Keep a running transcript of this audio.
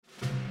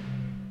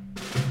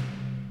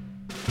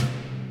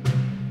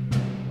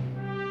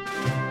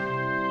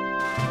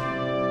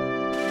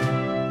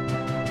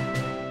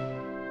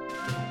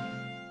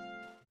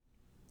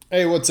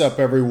Hey, what's up,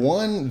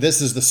 everyone?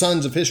 This is the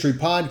Sons of History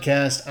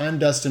podcast. I'm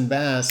Dustin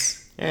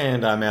Bass.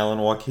 And I'm Alan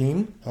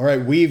Wakim. All right,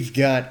 we've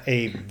got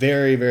a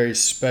very, very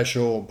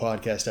special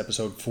podcast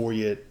episode for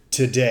you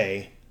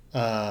today.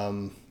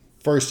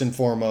 First and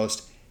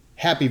foremost,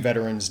 happy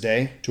Veterans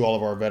Day to all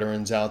of our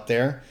veterans out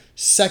there.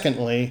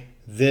 Secondly,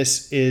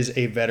 this is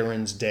a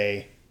Veterans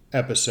Day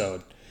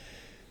episode.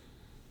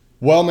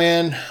 Well,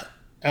 man,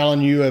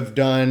 Alan, you have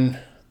done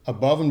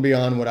above and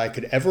beyond what I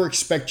could ever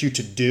expect you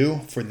to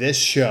do for this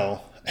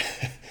show.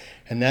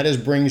 And that is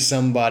bring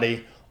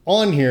somebody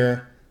on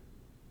here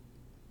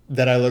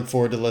that I look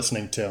forward to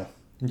listening to.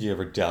 Did you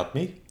ever doubt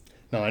me?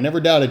 No, I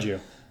never doubted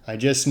you. I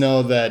just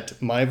know that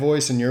my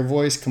voice and your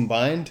voice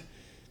combined,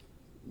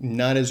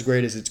 not as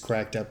great as it's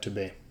cracked up to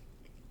be.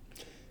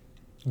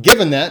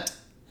 Given that,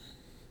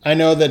 I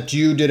know that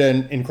you did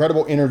an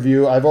incredible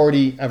interview. I've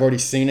already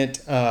seen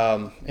it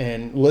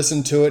and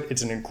listened to it.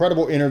 It's an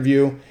incredible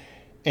interview,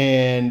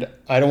 and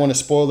I don't want to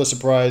spoil the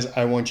surprise.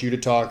 I want you to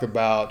talk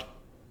about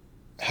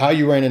how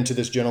you ran into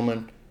this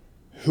gentleman,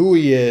 who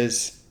he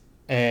is,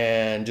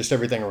 and just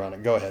everything around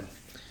it. Go ahead.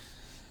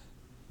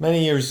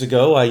 Many years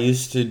ago, I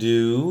used to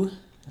do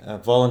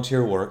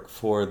volunteer work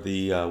for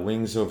the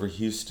Wings Over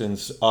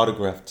Houston's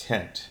autograph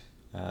tent.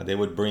 They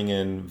would bring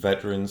in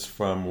veterans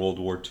from World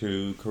War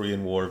II,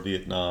 Korean War,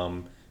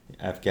 Vietnam,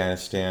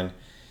 Afghanistan.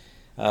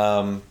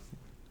 I'm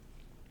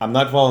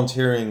not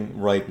volunteering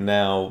right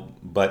now,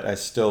 but I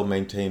still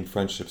maintain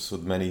friendships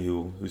with many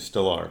who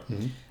still are.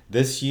 Mm-hmm.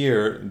 This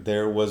year,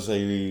 there was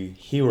a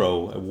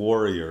hero, a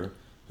warrior,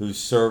 who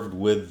served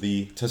with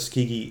the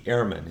Tuskegee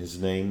Airmen. His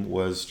name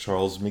was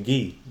Charles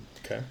McGee.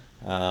 Okay.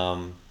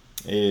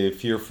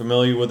 If you're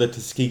familiar with the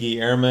Tuskegee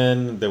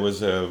Airmen, there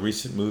was a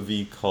recent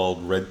movie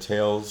called Red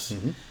Tails.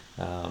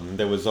 Mm-hmm.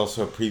 There was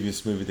also a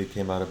previous movie that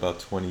came out about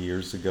 20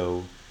 years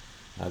ago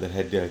that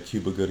had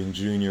Cuba Gooding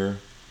Jr.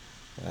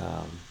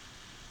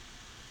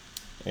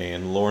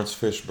 And Lawrence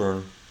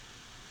Fishburne.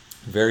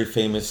 Very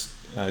famous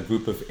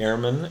group of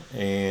airmen,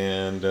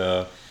 and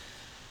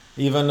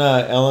even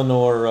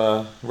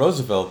Eleanor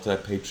Roosevelt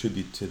paid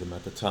tribute to them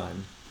at the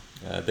time.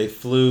 They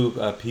flew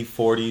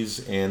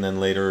P-40s and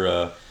then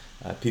later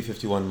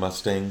P-51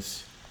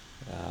 Mustangs.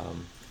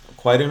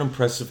 Quite an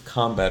impressive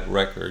combat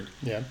record.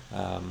 Yeah.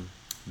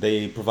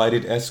 They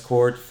provided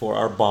escort for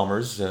our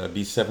bombers,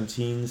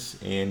 B-17s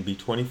and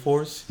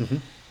B-24s. Mm-hmm.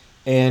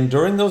 And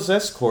during those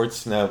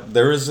escorts, now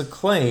there is a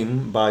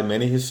claim by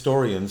many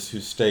historians who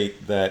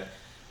state that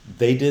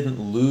they didn't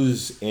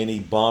lose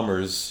any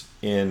bombers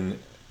in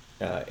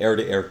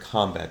air-to-air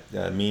combat,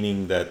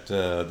 meaning that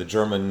the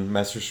German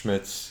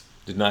Messerschmitts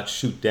did not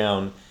shoot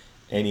down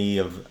any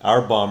of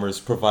our bombers,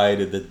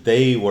 provided that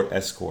they were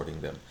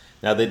escorting them.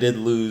 Now, they did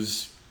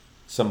lose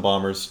some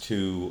bombers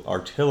to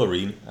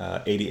artillery,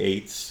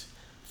 88s,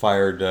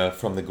 fired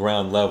from the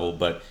ground level,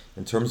 but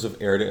in terms of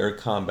air-to-air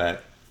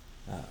combat,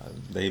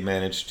 they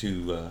managed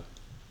to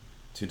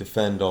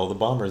defend all the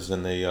bombers,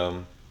 and they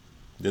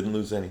didn't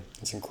lose any.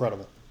 It's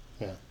incredible.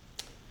 Yeah.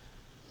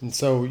 And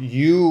so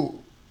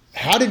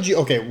how did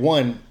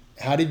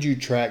you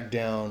track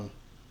down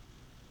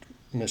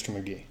Mr.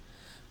 McGee?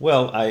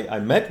 Well, I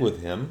met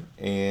with him,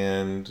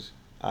 and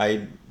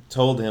I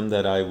told him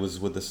that I was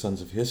with the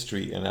Sons of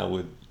History, and I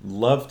would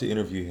love to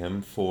interview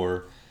him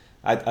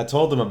I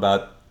told him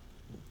about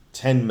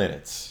 10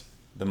 minutes,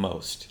 the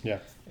most. Yeah.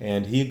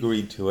 And he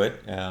agreed to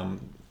it.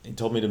 He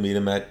told me to meet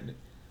him at...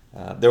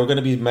 there were going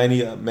to be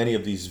many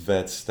of these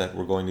vets that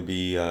were going to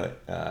be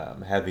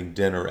having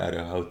dinner at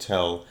a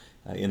hotel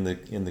in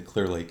the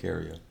Clear Lake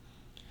area.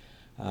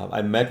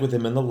 I met with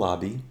him in the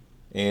lobby,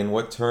 and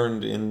what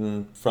turned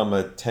in from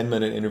a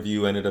 10-minute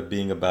interview ended up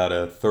being about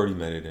a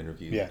 30-minute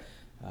interview. Yeah.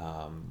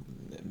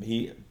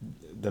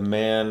 The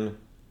man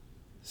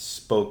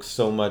spoke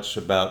so much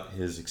about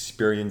his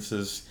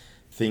experiences,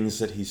 things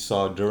that he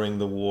saw during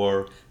the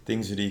war,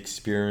 things that he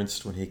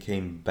experienced when he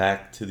came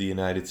back to the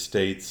United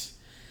States.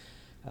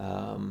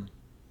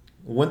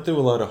 Went through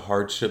a lot of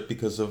hardship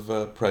because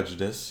of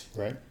prejudice,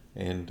 right,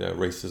 and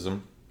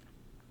racism,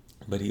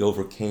 but he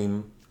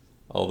overcame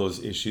all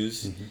those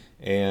issues. Mm-hmm.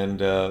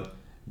 And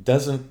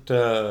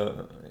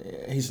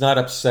he's not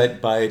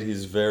upset by it.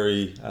 He's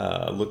very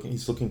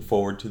he's looking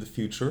forward to the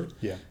future.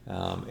 Yeah.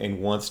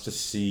 And wants to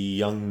see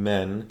young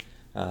men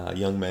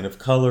of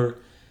color,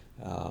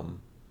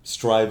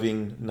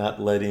 striving,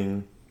 not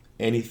letting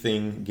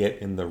anything get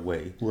in their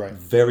way. Right.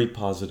 Very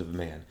positive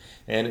man.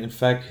 And in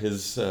fact,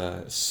 his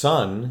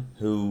son,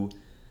 who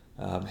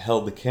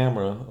held the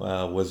camera,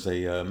 was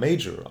a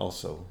major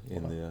also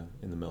in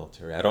the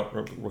military. I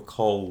don't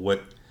recall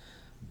what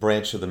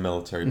branch of the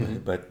military, mm-hmm.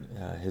 but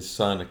his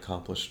son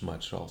accomplished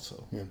much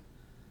also. Yeah.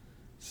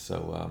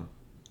 So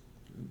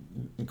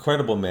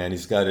incredible man.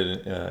 He's got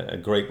a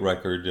great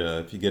record.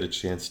 If you get a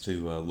chance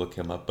to look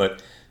him up,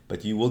 but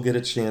you will get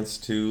a chance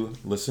to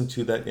listen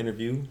to that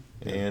interview.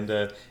 And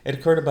it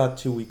occurred about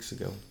 2 weeks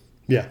ago.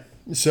 Yeah.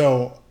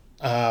 So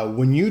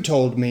when you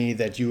told me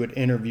that you had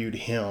interviewed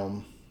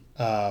him,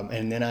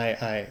 and then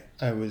I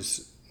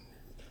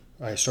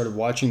started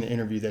watching the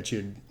interview that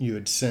you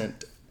had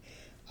sent.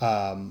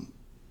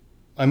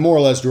 I I more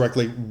or less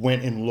directly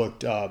went and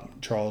looked up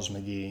Charles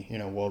McGee,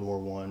 World War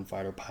One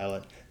fighter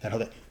pilot, that whole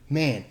thing.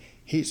 Man,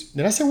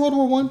 did I say World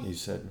War One? You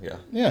said, yeah.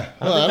 Yeah.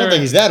 Well, I don't think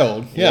he's that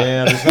old.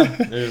 Yeah.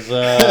 There's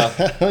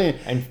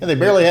and they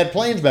barely had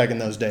planes back in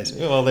those days.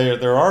 Well,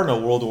 there are no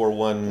World War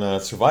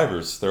One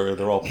survivors.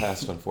 They're all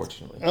passed,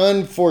 unfortunately.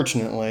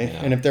 Unfortunately,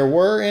 Yeah. and if there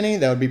were any,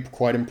 that would be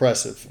quite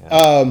impressive.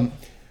 Yeah.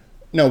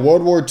 No,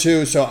 World War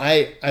II. So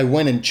I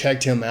went and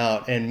checked him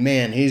out, and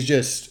man, he's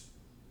just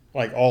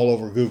like all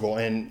over Google,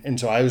 and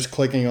so I was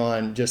clicking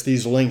on just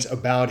these links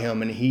about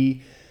him,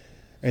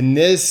 and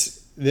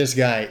this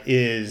guy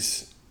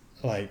is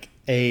like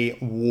a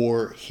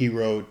war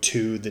hero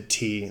to the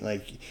T.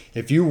 Like,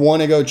 if you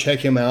want to go check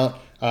him out,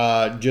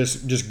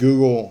 just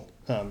Google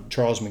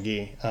Charles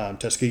McGee,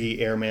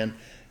 Tuskegee Airmen,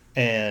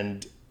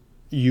 and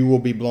you will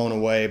be blown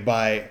away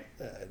by.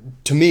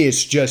 To me,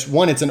 it's just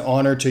one. It's an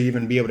honor to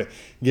even be able to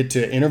get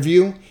to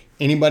interview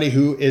anybody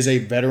who is a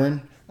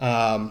veteran,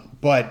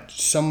 but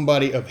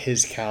somebody of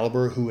his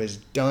caliber who has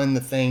done the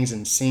things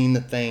and seen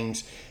the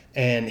things,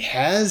 and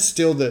has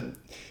still the.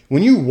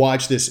 When you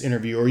watch this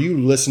interview or you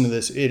listen to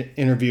this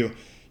interview,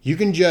 you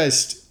can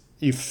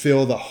you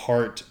feel the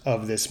heart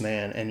of this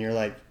man, and you're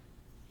like,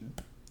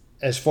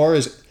 as far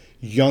as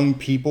young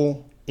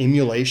people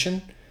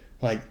emulation,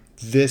 like,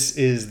 this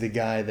is the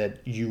guy that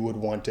you would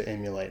want to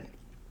emulate.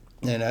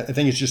 And I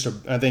think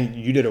I think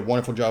you did a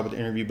wonderful job with the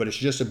interview, but it's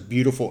just a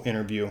beautiful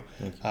interview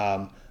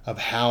of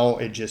how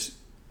it just,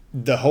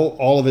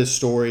 all of his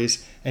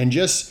stories, and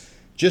just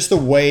the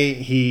way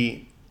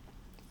he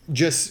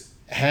just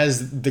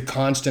has the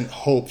constant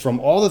hope from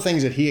all the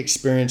things that he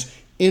experienced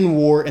in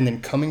war, and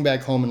then coming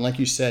back home, and like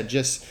you said,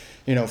 just,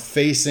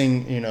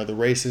 facing, the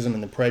racism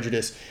and the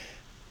prejudice,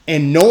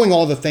 and knowing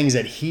all the things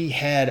that he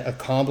had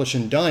accomplished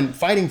and done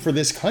fighting for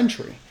this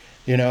country,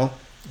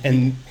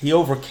 And he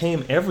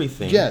overcame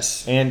everything.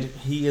 Yes. And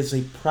he is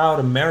a proud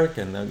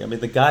American. I mean,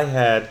 the guy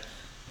had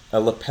a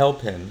lapel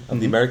pin of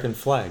the American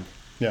flag.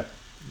 Yeah.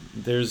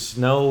 There's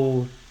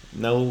no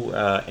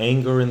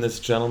anger in this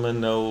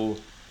gentleman.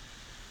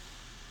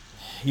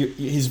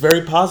 He's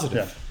very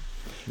positive.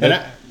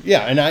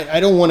 Yeah. And I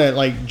don't want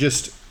to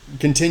just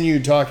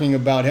continue talking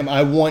about him.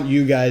 I want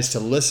you guys to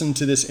listen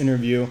to this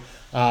interview,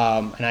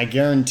 and I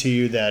guarantee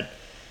you that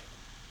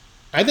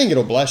I think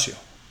it'll bless you.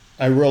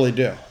 I really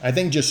do. I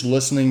think just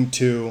listening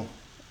to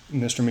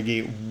Mr.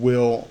 McGee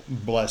will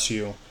bless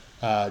you,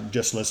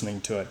 just listening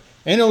to it.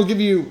 And it'll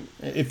give you,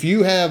 if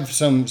you have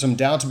some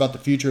doubts about the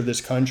future of this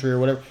country or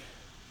whatever,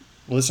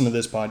 listen to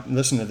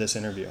this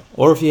interview.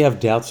 Or if you have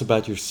doubts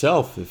about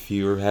yourself, if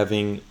you're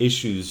having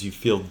issues, you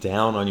feel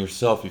down on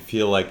yourself, you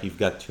feel like you've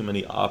got too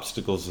many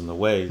obstacles in the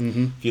way.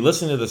 Mm-hmm. If you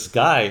listen to this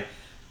guy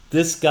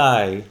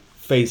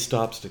faced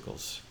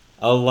obstacles,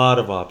 a lot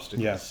of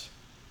obstacles. Yes.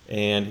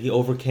 And he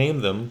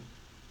overcame them.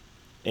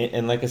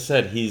 And like I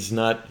said, he's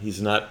not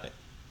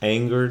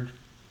angered.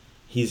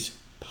 He's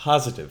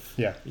positive.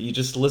 Yeah. You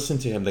just listen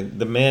to him.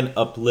 The man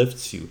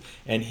uplifts you,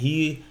 and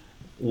he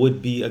would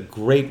be a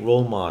great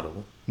role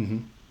model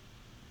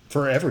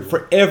for everyone.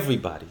 For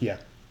everybody. Yeah.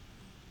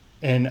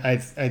 And I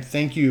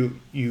think you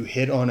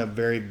hit on a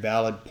very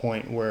valid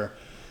point where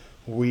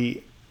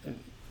we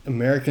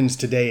Americans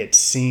today, it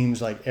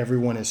seems like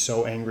everyone is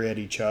so angry at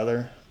each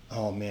other.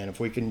 Oh man, if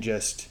we can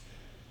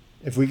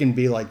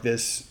be like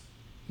this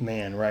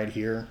man right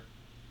here,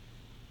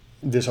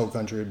 this whole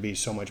country would be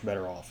so much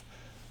better off.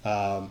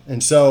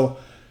 And so,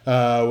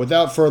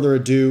 without further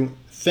ado,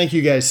 thank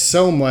you guys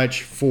so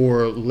much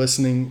for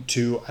listening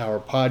to our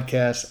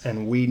podcast,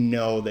 and we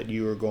know that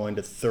you are going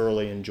to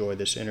thoroughly enjoy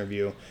this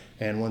interview.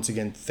 And once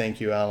again,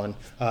 thank you, Alan.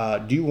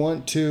 Do you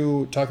want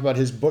to talk about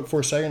his book for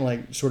a second,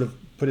 like sort of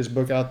put his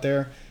book out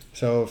there?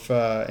 So if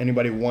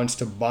anybody wants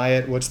to buy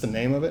it, what's the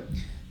name of it?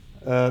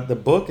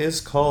 The book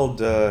is called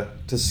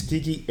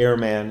Tuskegee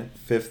Airmen,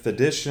 5th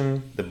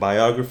edition, The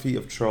Biography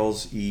of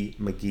Charles E.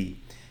 McGee.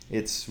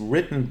 It's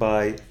written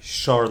by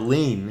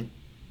Charlene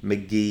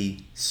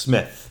McGee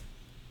Smith,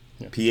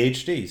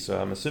 Ph.D.,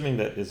 so I'm assuming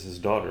that is his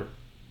daughter.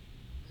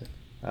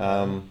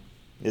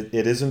 It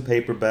is in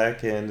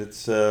paperback, and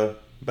it's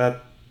about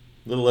a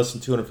little less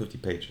than 250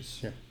 pages.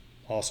 Yeah,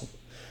 awesome.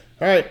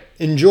 All right,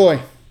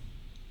 enjoy.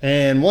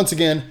 And once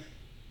again,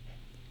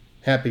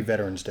 happy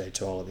Veterans Day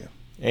to all of you.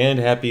 And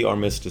happy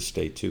Armistice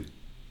Day, too.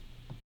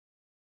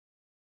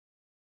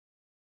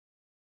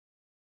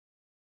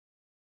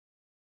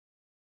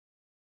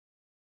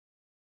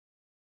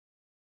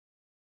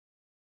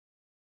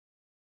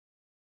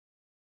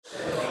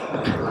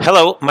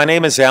 Hello, my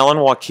name is Alan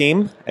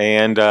Wakim,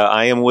 and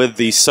I am with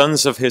the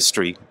Sons of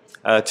History.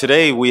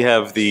 Today we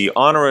have the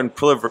honor and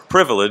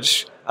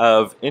privilege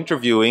of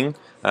interviewing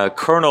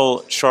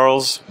Colonel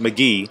Charles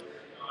McGee.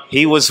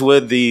 He was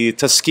with the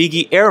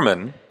Tuskegee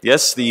Airmen,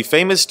 yes, the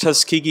famous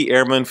Tuskegee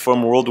Airmen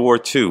from World War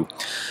II.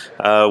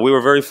 We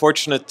were very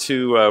fortunate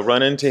to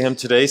run into him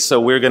today,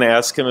 so we're going to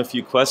ask him a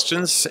few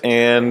questions,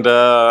 and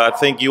I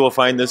think you will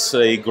find this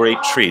a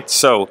great treat.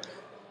 So,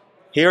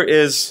 here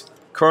is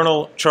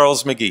Colonel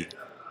Charles McGee.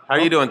 How are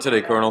you doing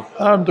today, Colonel?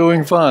 I'm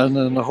doing fine,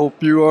 and I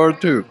hope you are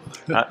too.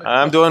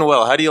 I'm doing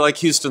well. How do you like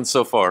Houston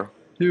so far?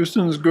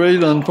 Houston's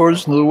great.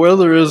 Unfortunately, the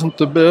weather isn't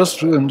the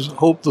best, and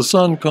hope the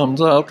sun comes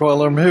out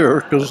while I'm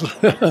here.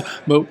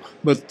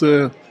 But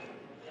the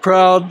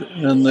crowd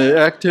and the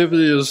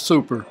activity is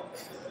super.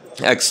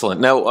 Excellent.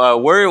 Now,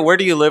 where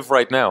do you live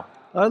right now?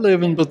 I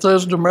live in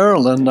Bethesda,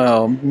 Maryland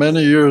now.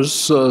 Many years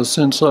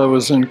since I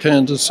was in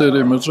Kansas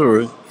City,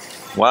 Missouri.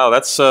 Wow,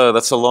 that's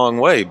a long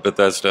way,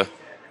 Bethesda.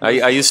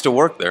 I used to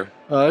work there.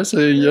 I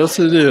say yes,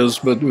 it is,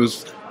 but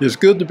it's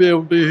good to be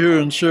able to be here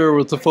and share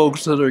with the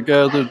folks that are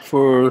gathered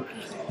for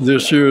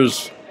this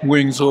year's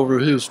Wings Over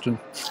Houston.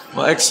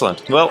 Well,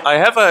 excellent. Well, I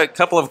have a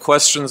couple of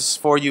questions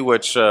for you,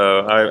 which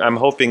I'm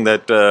hoping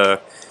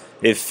that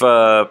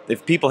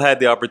if people had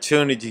the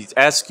opportunity to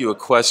ask you a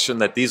question,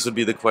 that these would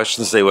be the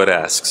questions they would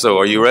ask. So,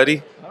 are you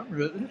ready? I'm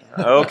ready.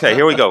 Okay,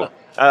 here we go.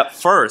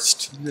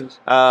 First, Yes.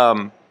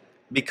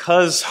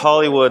 Because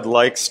Hollywood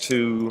likes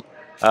to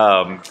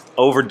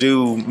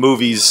overdo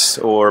movies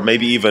or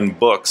maybe even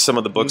books, some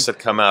of the books that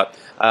come out,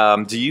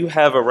 do you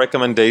have a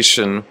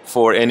recommendation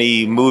for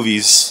any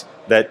movies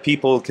that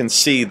people can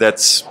see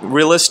that's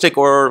realistic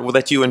or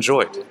that you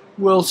enjoyed?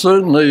 Well,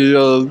 certainly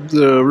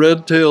the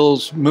Red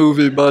Tails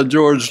movie by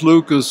George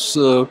Lucas,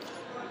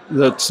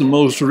 that's the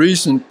most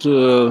recent,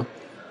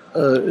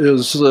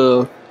 is,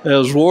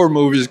 as war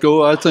movies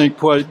go, I think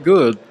quite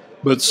good.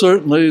 But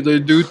certainly they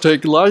do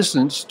take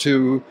license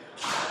to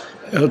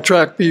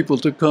attract people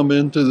to come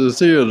into the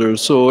theater.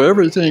 So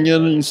everything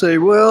in it, you say,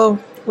 well,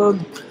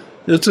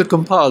 it's a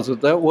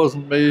composite. That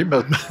wasn't me,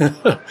 but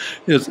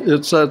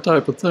it's that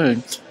type of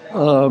thing.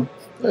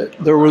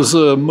 There was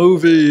a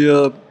movie,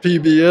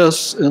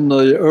 PBS, in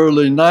the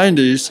early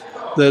 90s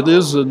that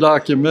is a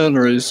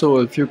documentary. So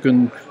if you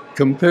can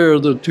compare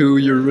the two,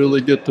 you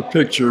really get the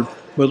picture.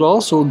 But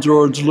also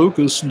George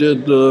Lucas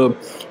did a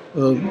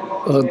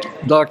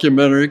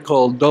documentary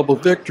called Double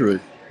Victory.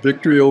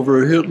 Victory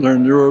over Hitler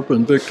in Europe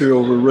and victory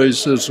over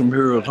racism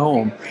here at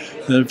home.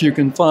 And if you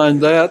can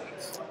find that,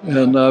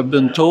 and I've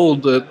been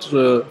told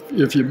that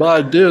if you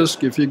buy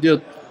disc, if you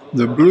get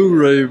the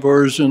Blu-ray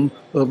version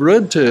of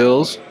Red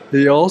Tails,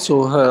 he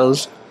also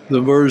has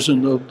the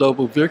version of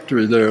Double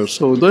Victory there.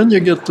 So then you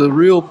get the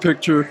real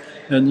picture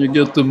and you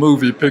get the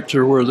movie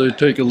picture where they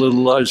take a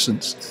little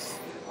license.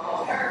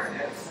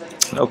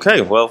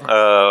 Okay, well,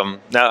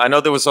 now I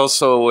know there was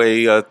also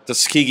a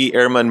Tuskegee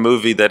Airmen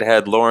movie that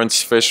had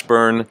Lawrence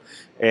Fishburne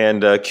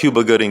and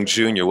Cuba Gooding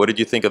Jr. What did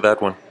you think of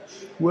that one?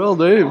 Well,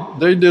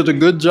 they did a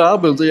good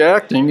job of the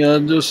acting.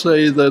 I'd just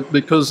say that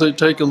because they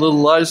take a little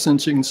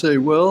license, you can say,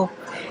 well,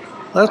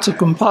 that's a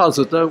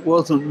composite. That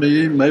wasn't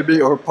me, maybe,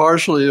 or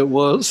partially it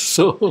was.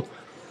 So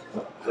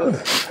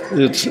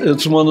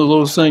it's one of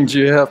those things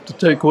you have to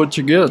take what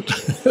you get.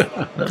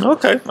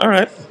 Okay, all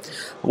right.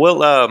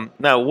 Well,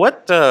 now,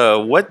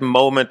 what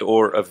moment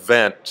or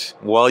event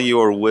while you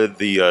were with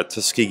the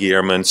Tuskegee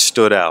Airmen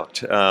stood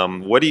out?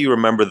 What do you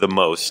remember the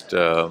most?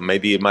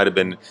 Maybe it might have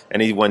been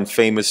anyone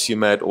famous you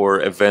met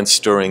or events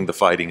during the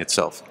fighting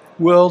itself.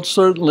 Well,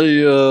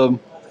 certainly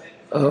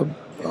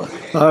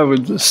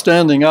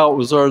standing out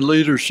was our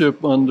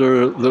leadership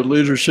under the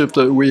leadership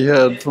that we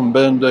had from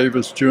Ben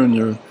Davis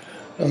Jr.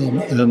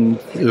 And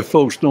if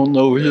folks don't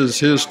know his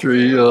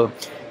history,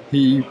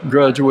 he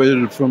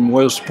graduated from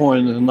West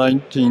Point in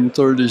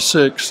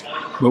 1936,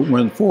 but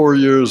went 4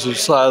 years of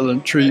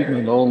silent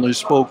treatment, only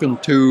spoken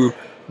to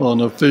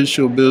on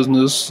official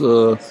business,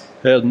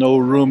 had no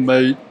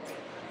roommate.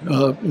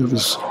 It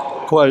was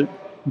quite,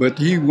 but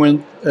he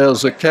went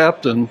as a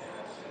captain,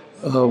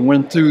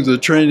 went through the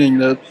training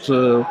that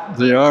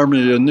the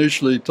Army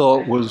initially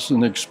thought was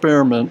an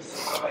experiment,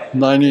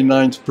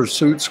 99th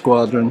Pursuit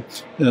Squadron,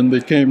 and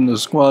became the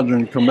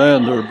squadron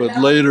commander, but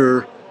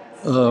later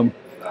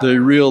they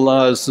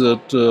realized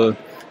that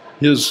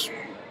his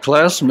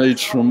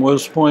classmates from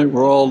West Point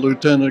were all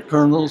lieutenant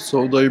colonels,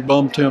 so they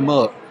bumped him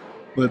up.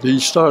 But he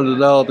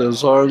started out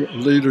as our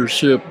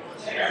leadership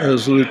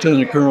as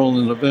lieutenant colonel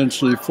and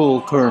eventually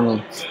full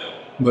colonel.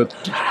 But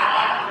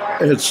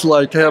it's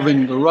like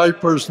having the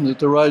right person at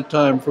the right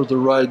time for the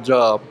right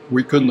job.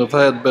 We couldn't have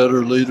had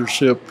better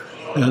leadership,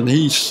 and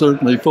he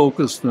certainly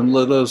focused and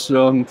let us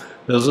young,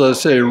 as I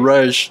say,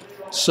 rash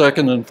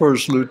second and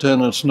first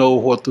lieutenants know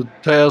what the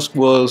task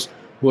was,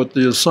 what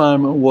the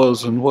assignment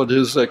was, and what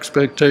his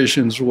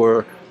expectations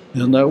were,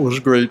 and that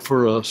was great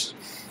for us.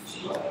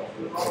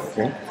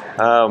 Okay.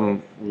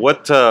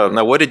 What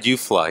did you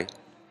fly?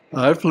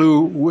 I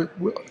flew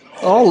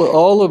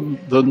all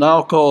of the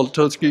now called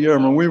Tuskegee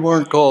Airmen. We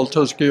weren't called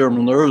Tuskegee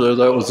Airmen earlier.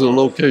 That was the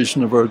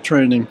location of our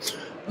training.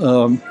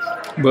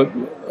 But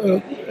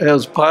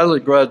as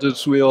pilot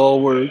graduates, we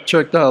all were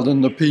checked out in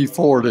the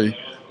P-40.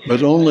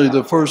 But only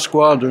the first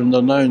squadron,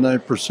 the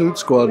 99th Pursuit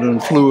Squadron,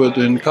 flew it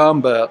in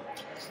combat.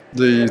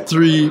 The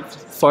three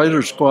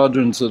fighter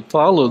squadrons that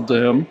followed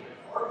them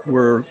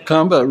were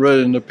combat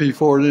ready in the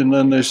P-40, and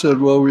then they said,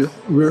 well,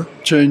 we're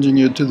changing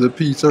it to the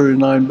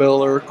P-39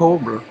 Bel Air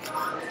Cobra.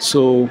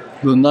 So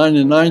the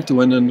 99th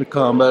went into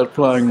combat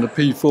flying the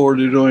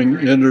P-40, doing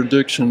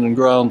interdiction and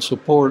ground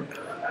support,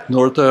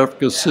 North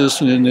Africa,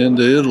 Sicily, and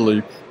into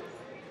Italy.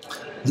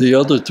 The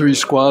other three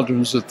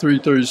squadrons, the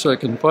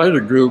 332nd Fighter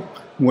Group,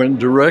 went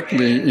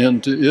directly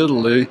into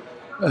Italy,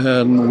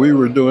 and we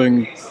were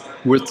doing,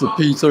 with the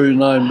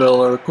P-39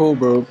 Bel Air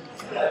Cobra,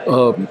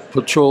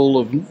 patrol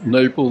of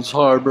Naples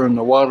Harbor and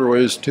the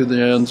waterways to the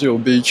Anzio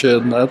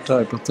beachhead and that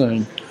type of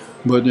thing.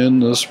 But in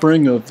the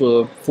spring of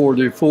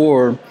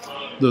 44,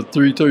 the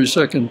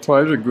 332nd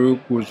Fighter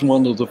Group was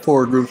one of the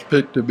four groups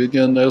picked to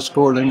begin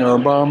escorting our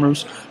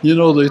bombers. You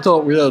know, they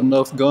thought we had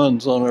enough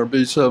guns on our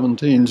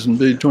B-17s and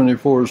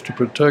B-24s to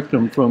protect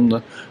them from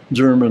the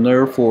German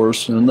Air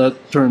Force, and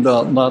that turned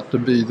out not to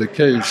be the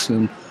case.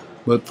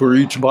 But for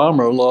each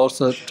bomber lost,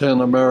 that's 10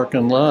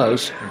 American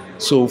lives.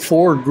 So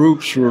four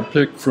groups were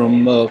picked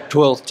from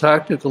 12th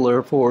Tactical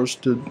Air Force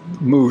to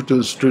move to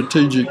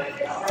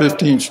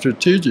 15th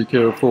Strategic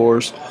Air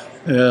Force,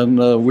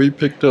 and we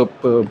picked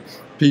up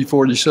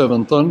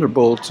P-47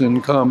 Thunderbolts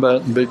in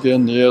combat and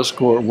began the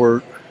escort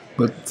work.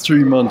 But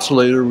 3 months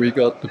later, we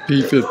got the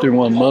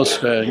P-51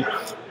 Mustang,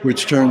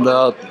 which turned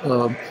out,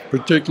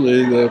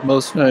 particularly the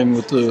Mustang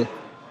with the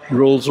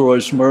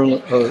Rolls-Royce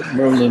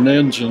Merlin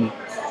engine,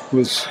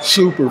 was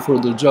super for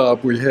the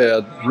job we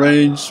had.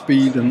 Range,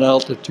 speed, and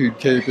altitude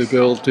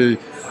capability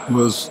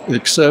was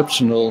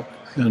exceptional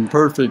and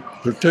perfect,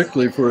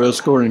 particularly for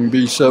escorting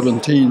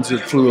B-17s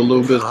that flew a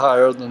little bit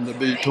higher than the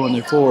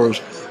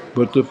B-24s,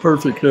 but the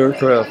perfect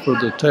aircraft for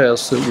the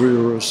tasks that we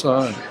were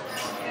assigned.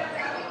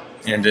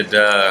 And did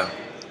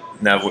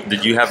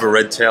you have a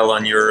red tail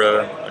on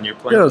your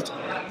plane? Yes,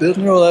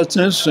 you know, that's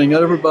interesting.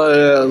 Everybody,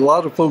 a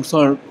lot of folks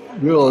aren't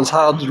realize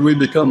how did we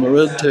become a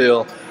red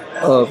tail.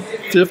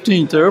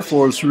 15th Air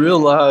Force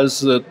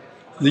realized that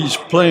these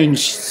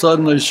planes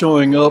suddenly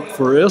showing up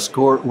for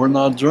escort were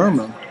not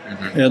German.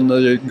 Mm-hmm. And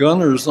the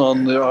gunners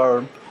on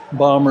our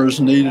bombers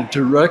needed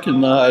to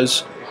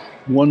recognize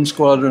one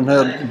squadron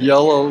had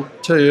yellow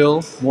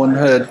tail, one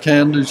had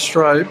candy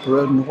stripe,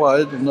 red and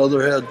white,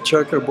 another had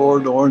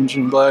checkerboard, orange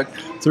and black.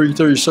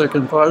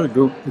 332nd Fighter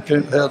Group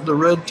had the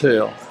red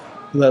tail.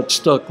 That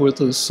stuck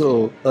with us,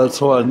 so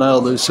that's why now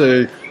they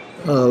say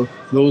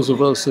those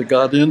of us that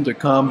got into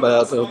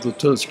combat of the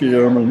Tuskegee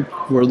Airmen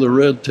were the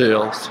red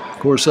tails. Of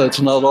course, that's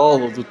not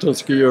all of the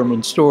Tuskegee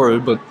Airmen story,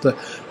 but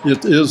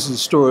it is the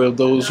story of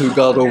those who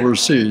got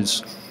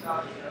overseas.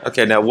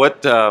 Okay, now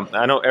what,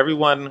 I know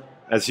everyone,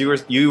 as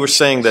you were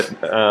saying that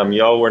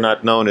y'all were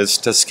not known as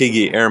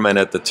Tuskegee Airmen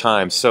at the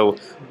time, so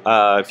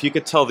if you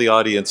could tell the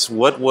audience,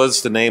 what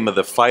was the name of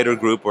the fighter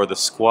group or the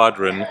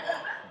squadron,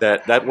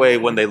 that way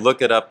when they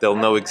look it up, they'll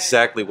know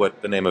exactly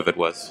what the name of it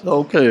was.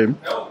 Okay.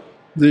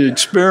 The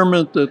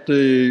experiment that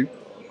the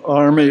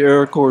Army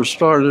Air Corps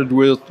started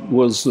with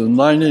was the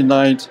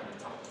 99th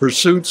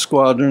Pursuit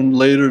Squadron,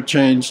 later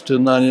changed to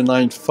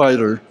 99th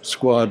Fighter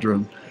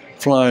Squadron,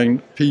 flying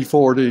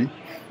P-40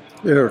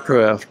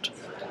 aircraft.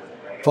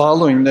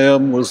 Following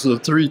them was the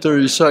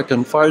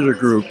 332nd Fighter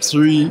Group,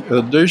 three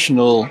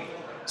additional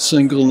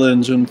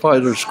single-engine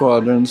fighter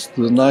squadrons,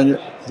 the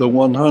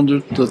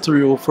 100th, the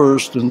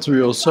 301st, and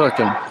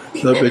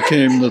 302nd, that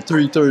became the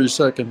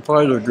 332nd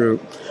Fighter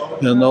Group.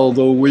 And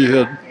although we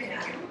had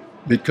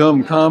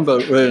become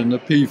combat ready in the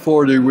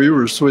P-40, we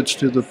were switched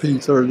to the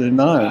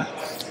P-39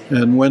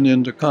 and went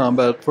into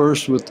combat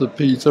first with the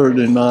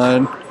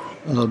P-39.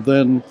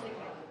 Then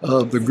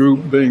the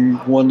group being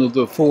one of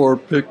the four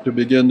picked to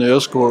begin the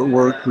escort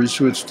work, we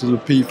switched to the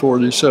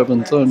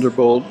P-47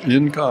 Thunderbolt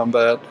in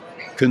combat,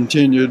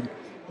 continued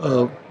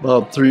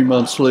about 3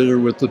 months later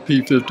with the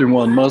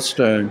P-51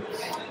 Mustang,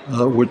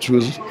 which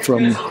was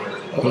from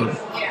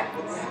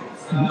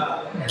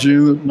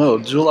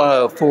July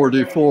of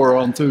 44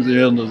 on through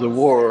the end of the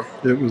war.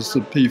 It was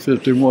the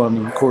P-51.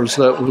 And of course,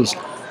 that was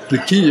the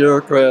key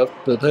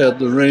aircraft that had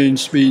the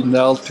range, speed, and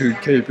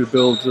altitude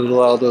capability that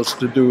allowed us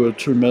to do a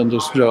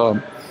tremendous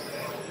job.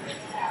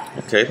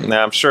 Okay,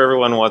 now I'm sure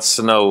everyone wants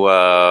to know,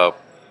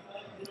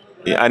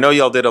 I know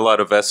y'all did a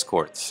lot of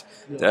escorts.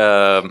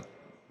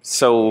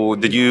 So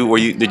did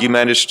you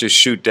manage to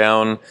shoot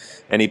down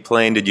any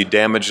plane? Did you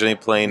damage any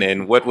plane?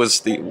 And what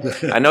was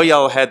I know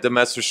y'all had the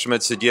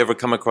Messerschmitts. Did you ever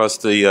come across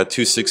the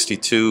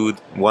 262,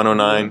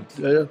 109?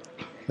 Yeah,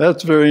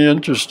 that's very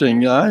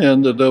interesting. I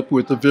ended up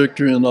with the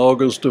victory in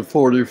August of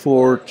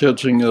 44,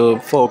 catching a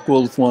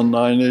Focke-Wulf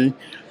 190.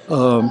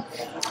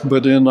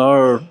 But in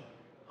our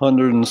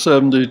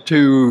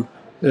 172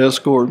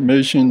 escort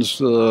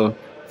missions,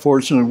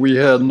 fortunately we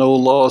had no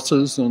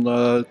losses, and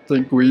I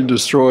think we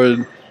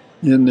destroyed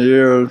in the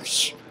air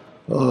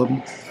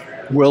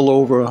well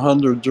over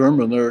 100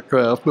 German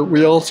aircraft. But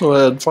we also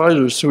had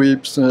fighter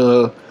sweeps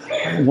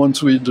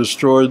once we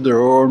destroyed their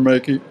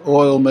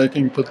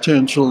oil-making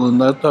potential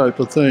and that type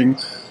of thing.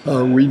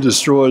 We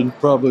destroyed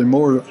probably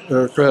more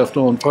aircraft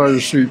on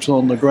fighter sweeps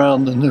on the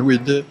ground than we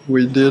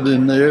did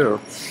in the air.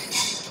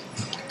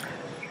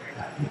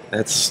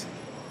 That's...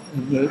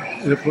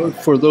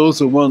 For those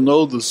who want to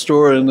know the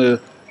story,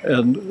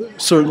 and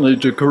certainly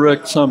to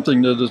correct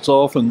something that has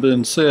often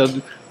been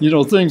said,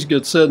 things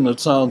get said and it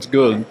sounds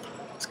good.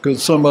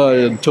 Because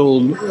somebody had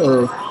told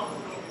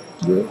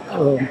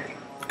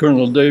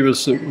Colonel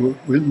Davis that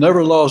we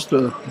never lost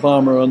a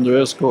bomber under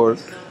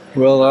escort.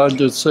 Well, I'd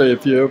just say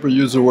if you ever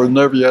use the word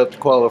never, you have to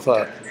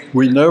qualify.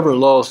 We never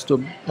lost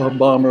a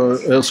bomber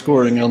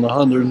escorting on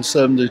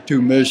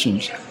 172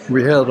 missions.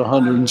 We had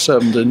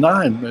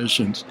 179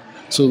 missions.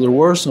 So there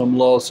were some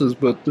losses,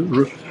 but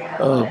the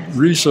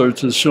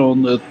research has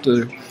shown that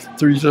the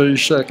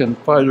 332nd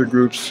Fighter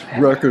Group's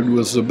record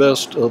was the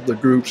best of the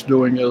groups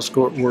doing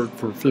escort work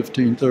for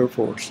 15th Air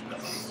Force,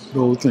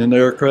 both in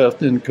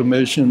aircraft in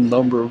commission,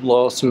 number of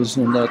losses,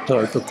 and that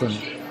type of thing.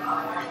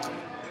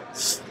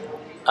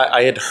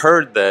 I had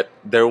heard that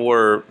there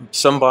were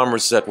some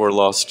bombers that were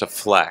lost to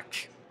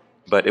flak,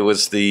 but it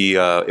was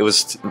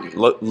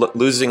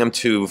losing them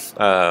to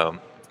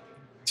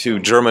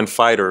German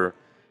fighter.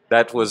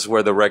 That was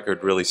where the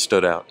record really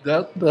stood out.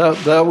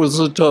 That was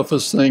the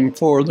toughest thing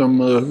for them.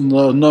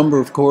 The number,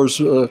 of course,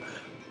 a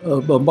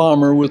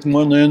bomber with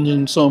one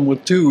engine, some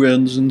with two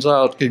engines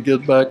out could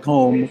get back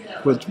home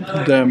with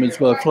damage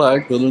by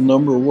flak, but a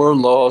number were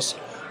lost.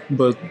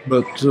 But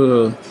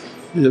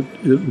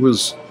it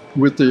was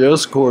with the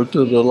escort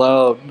that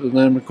allowed, and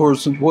then of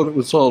course what it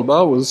was all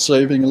about was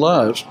saving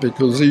lives,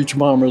 because each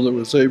bomber that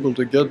was able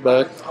to get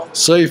back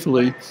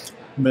safely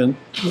meant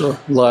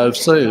lives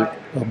saved.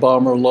 A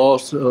bomber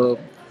lost,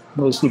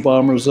 most of the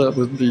bombers, that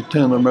would be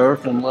 10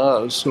 American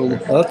lives. So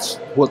that's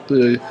what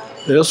the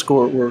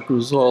escort work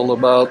was all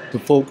about. The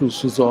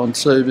focus was on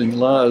saving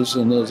lives,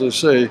 and as I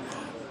say,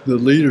 the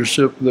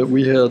leadership that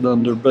we had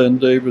under Ben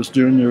Davis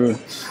Jr.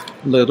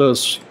 let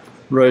us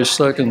race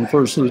second,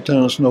 first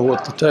lieutenants know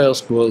what the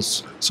task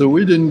was. So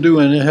we didn't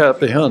do any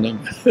happy hunting.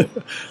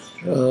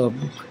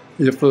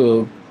 If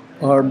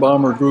our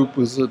bomber group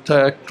was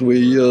attacked,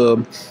 we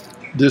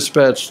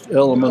dispatched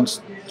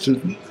elements to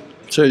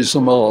chase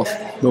them off.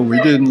 But we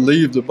didn't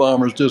leave the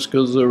bombers just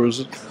because there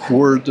was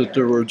word that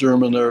there were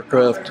German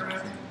aircraft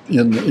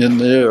in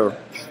the air.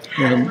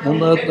 And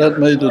that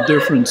made a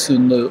difference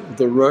in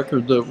the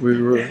record that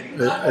we were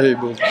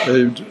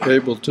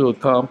able to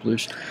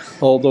accomplish.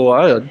 Although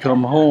I had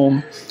come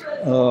home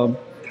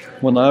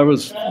when I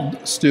was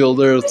still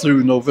there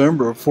through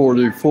November of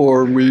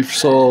 44, we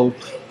saw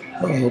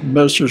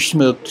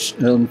Messerschmitts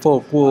and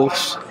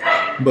Focke-Wulfs,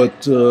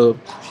 but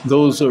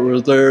those that were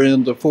there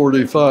into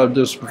 45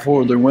 just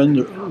before the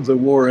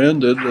war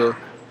ended,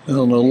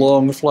 on a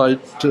long flight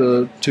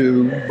to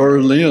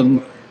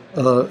Berlin,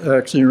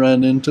 actually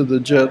ran into the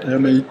jet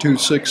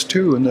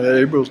Me-262, and they were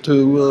able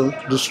to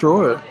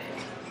destroy it.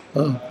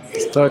 In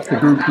fact, the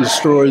group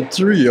destroyed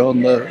 3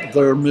 on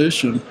their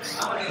mission,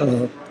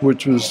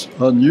 which was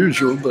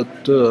unusual,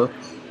 but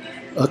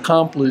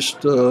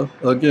accomplished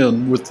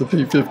again with the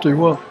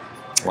P-51.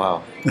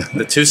 Wow.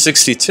 The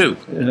 262.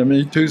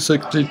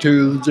 Me-262,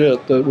 the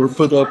jet that were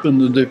put up in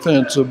the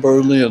defense of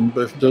Berlin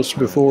just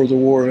before the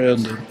war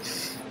ended.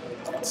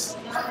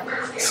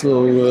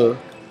 So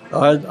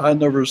I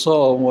never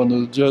saw one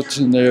of the jets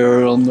in the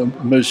air on the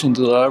missions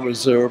that I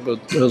was there,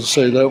 but as I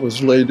say, that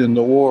was late in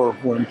the war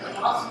when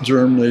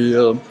Germany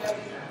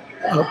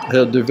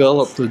had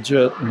developed the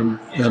jet and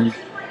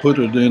put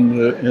it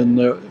in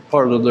the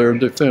part of their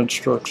defense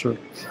structure.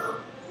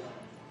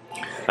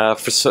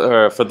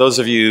 For those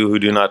of you who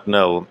do not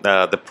know,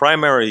 the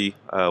primary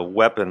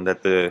weapon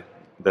that the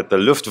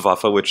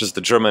Luftwaffe, which is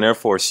the German Air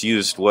Force,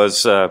 used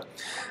was, I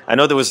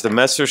know there was the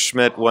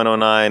Messerschmitt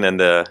 109 and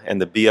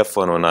the Bf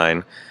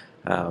 109,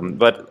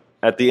 but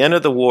at the end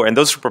of the war, and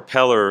those were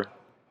propeller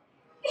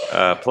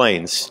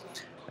planes.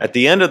 At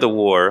the end of the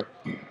war,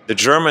 the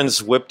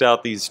Germans whipped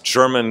out these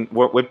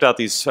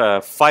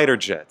fighter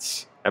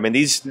jets. I mean,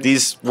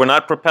 these were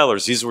not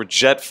propellers; these were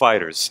jet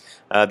fighters.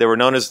 They were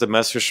known as the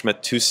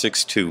Messerschmitt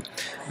 262.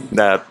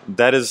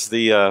 That is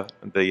the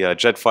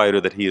jet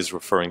fighter that he is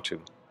referring to.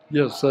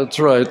 Yes, that's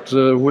right.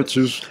 Which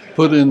was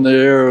put in the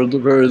air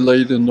very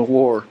late in the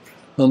war.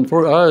 And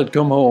I had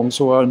come home,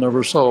 so I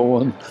never saw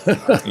one.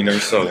 You never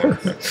saw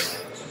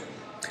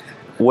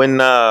one.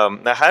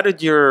 How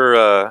did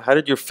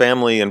your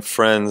family and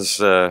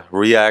friends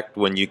react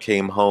when you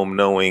came home,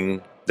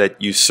 knowing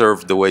that you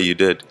served the way you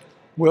did?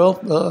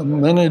 Well,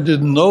 many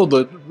didn't know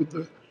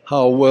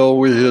how well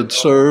we had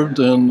served,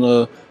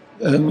 and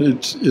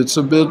it's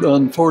a bit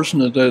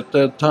unfortunate at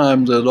that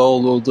time that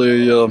although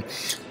the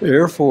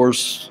Air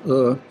Force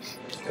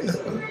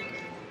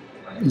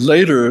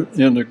later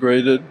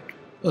integrated,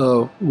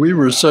 we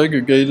were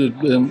segregated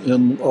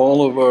in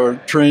all of our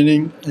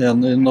training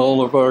and in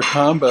all of our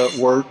combat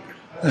work,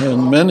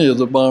 and many of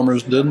the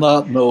bombers did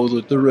not know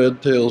that the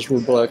Red Tails were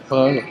black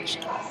pilots.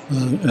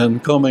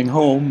 And coming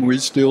home, we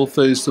still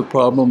face the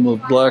problem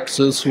of blacks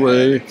this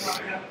way,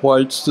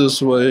 whites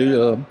this way,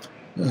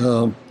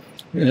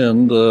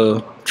 and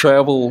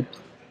travel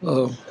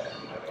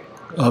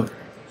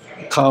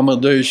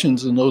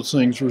accommodations and those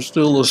things were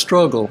still a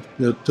struggle.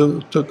 It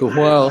took a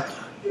while.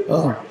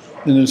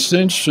 And it's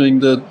interesting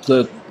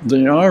that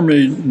the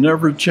Army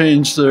never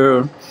changed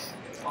their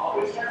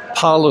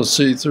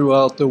policy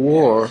throughout the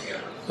war.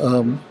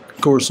 Of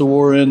course, the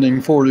war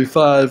ending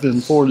 45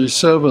 and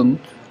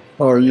 47,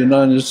 our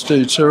United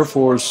States Air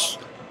Force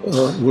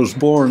was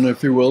born,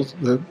 if you will,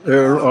 the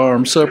air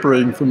arm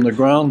separating from the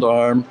ground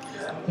arm.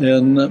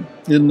 And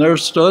in their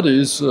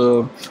studies,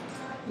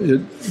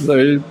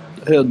 they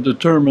had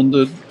determined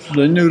that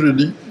they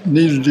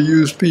needed to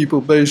use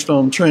people based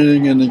on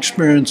training and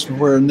experience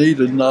where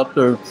needed, not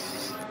their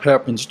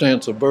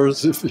happenstance of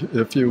birth,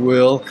 if you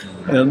will.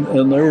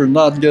 And they were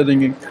not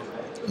getting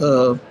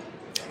enough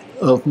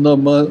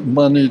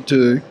money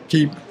to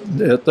keep,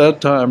 at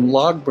that time,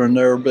 Lockburn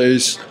Air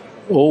Base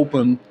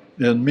open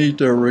and meet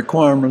their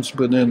requirements,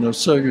 but in a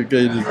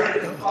segregated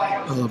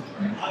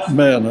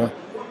manner.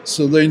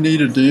 So they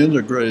needed to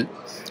integrate.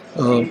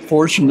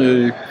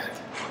 Fortunately,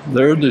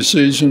 their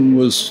decision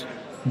was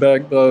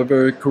backed by a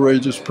very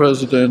courageous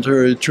president,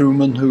 Harry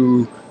Truman,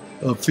 who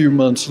a few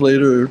months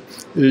later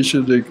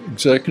issued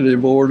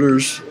executive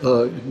orders,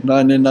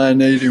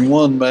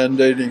 9981,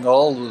 mandating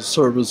all the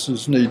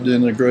services need to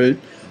integrate.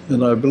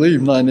 And I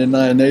believe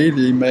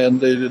 9980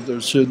 mandated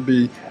there should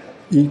be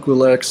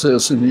equal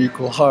access and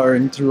equal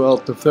hiring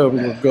throughout the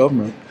federal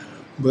government.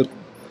 But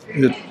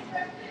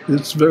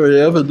it's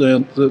very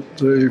evident that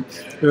the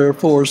Air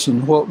Force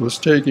and what was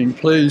taking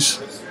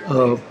place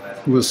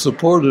was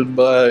supported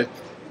by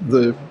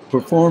the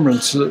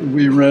performance that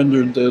we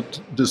rendered that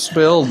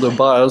dispelled the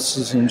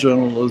biases and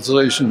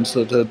generalizations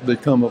that had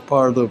become a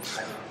part of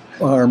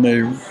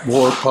Army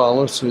war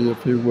policy,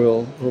 if you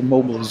will, or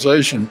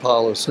mobilization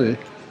policy.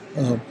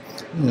 So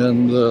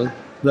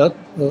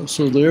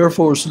the Air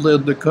Force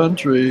led the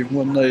country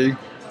when they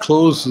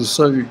closed the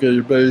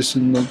segregated base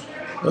in the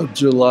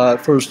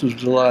 1st of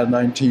July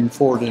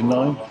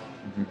 1949.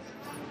 Mm-hmm.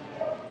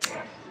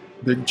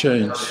 Big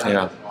change.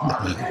 Yeah.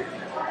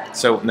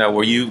 So now,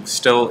 were you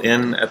still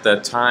in at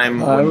that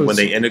time when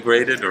they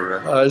integrated,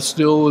 or? I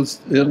still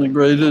was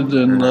integrated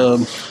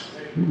and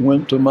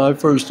went to my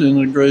first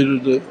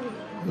integrated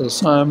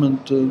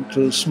assignment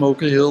to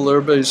Smoky Hill Air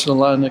Base,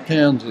 Salina,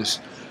 Kansas.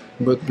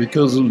 But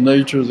because of the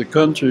nature of the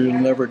country, I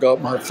never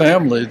got my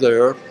family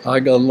there. I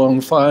got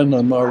along fine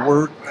on my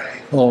work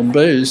on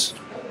base,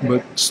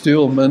 but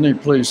still many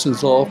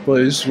places off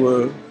base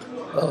where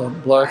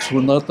blacks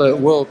were not that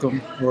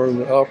welcome, or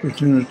the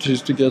opportunities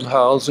to get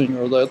housing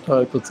or that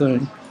type of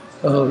thing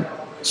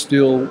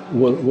still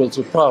was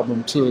a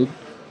problem. So it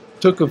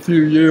took a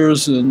few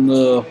years, and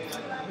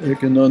you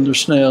can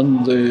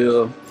understand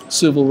the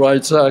civil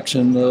rights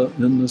action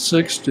in the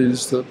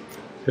 60s that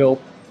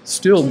helped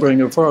still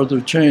bring a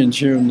further change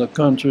here in the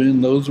country,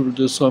 and those were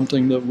just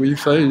something that we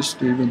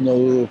faced, even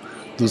though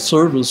the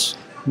service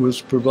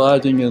was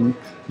providing and,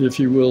 if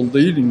you will,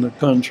 leading the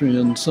country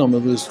in some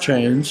of this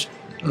change.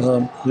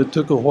 It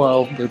took a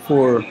while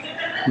before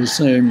the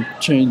same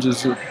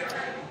changes that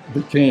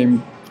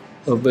became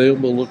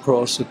available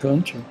across the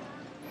country.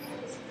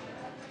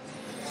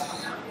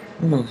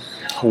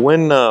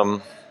 When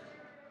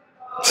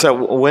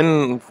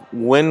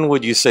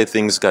would you say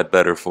things got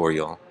better for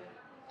you all?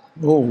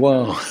 Oh,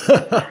 wow.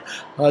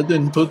 I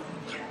didn't put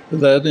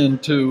that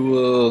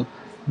into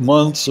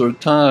months or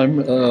time.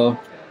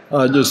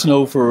 I just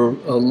know for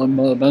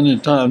many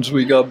times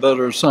we got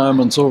better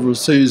assignments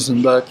overseas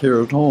than back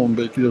here at home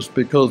just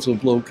because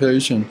of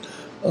location.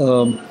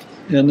 And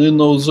in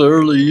those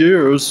early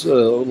years, a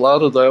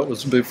lot of that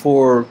was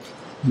before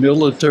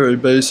military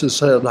bases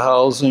had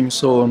housing,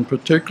 so and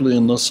particularly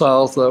in the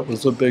South, that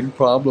was a big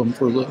problem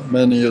for the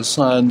many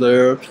assigned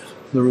there.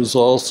 There was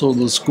also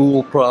the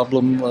school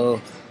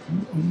problem,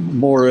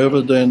 more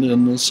evident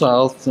in the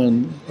South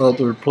than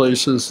other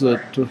places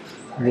that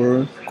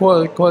were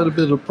quite a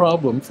bit of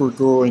problem for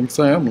growing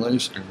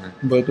families.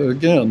 Mm-hmm. But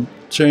again,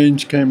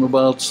 change came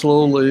about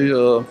slowly.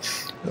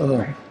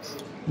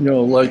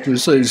 Like we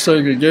say,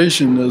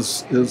 segregation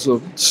is a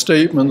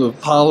statement of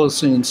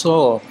policy and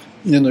so on.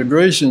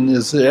 Integration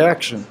is the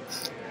action.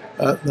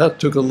 That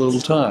took a little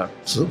time.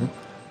 So,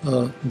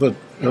 but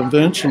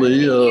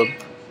eventually,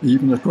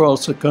 even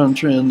across the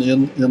country and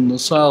in the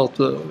South,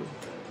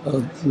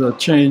 the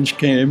change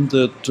came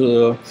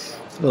that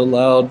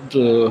allowed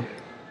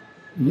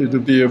you to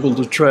be able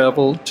to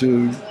travel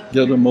to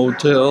get a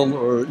motel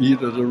or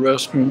eat at a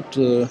restaurant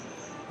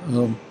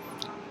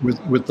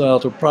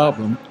without a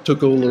problem.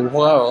 Took a little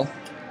while,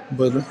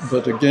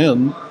 but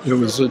again, it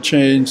was a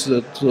change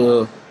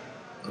that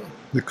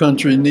the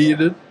country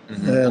needed.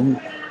 Mm-hmm.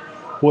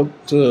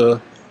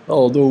 And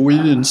although we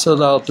didn't set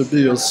out to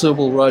be a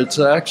civil rights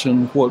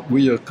action, what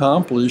we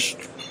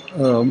accomplished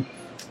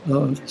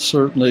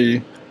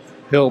certainly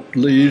helped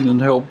lead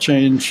and help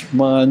change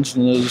minds,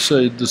 and as I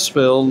say,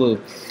 dispel the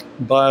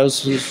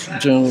biases,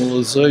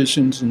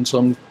 generalizations, and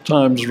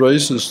sometimes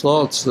racist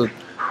thoughts that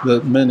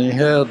many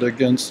had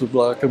against the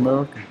black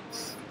American.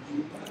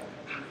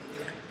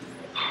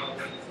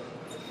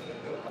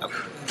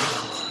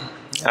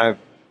 I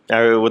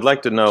would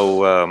like to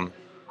know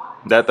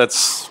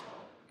that's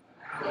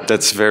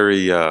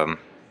very I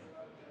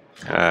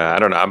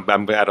don't know.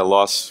 I'm at a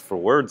loss for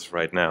words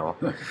right now.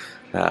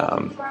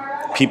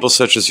 People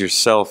such as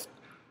yourself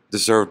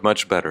deserved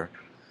much better,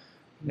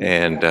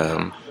 and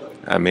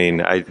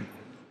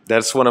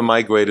that's one of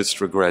my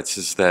greatest regrets,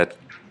 is that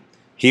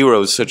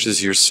heroes such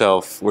as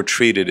yourself were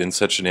treated in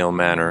such an ill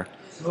manner,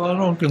 Well, I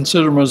don't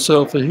consider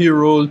myself a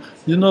hero.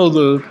 You know,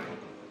 the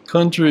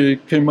country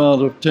came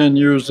out of 10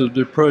 years of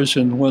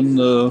depression when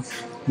the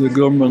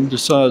government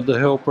decided to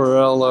help our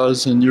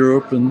allies in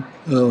Europe and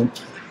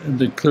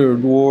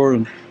declared war.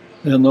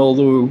 And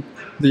although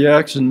the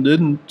action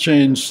didn't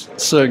change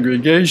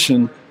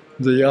segregation,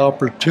 the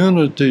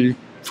opportunity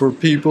for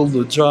people,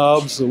 the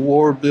jobs, the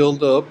war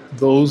buildup,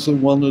 those that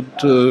wanted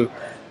to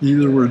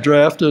either were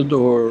drafted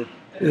or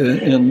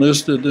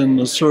enlisted in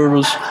the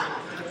service,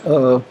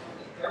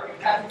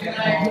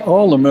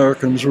 all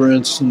Americans were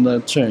interested in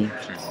that change.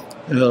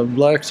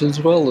 Blacks as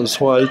well as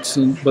whites,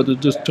 but it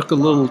just took a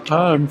little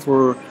time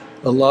for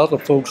a lot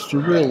of folks to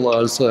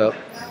realize that.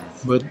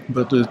 But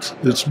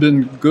it's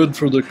been good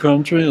for the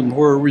country, and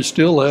where we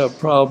still have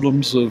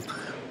problems of,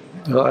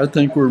 I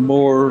think we're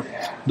more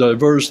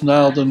diverse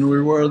now than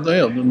we were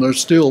then, and there's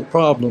still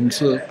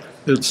problems.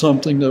 It's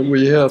something that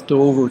we have to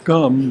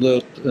overcome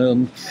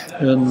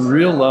and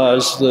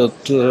realize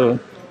that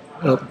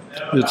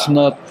it's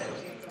not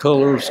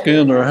color of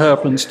skin or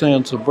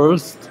happenstance of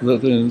birth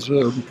that is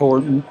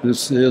important.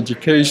 It's the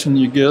education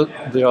you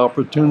get, the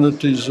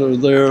opportunities are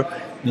there,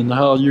 and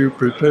how you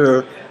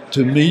prepare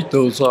to meet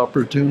those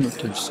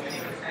opportunities.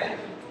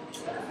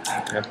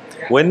 Okay.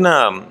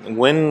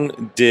 When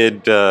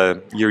did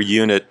your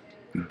unit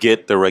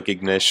get the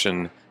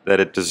recognition that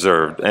it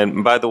deserved?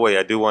 And by the way,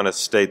 I do want to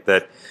state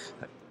that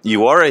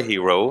you are a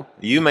hero.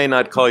 You may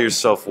not call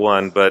yourself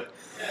one, but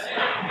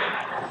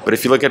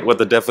if you look at what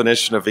the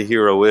definition of a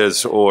hero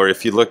is, or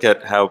if you look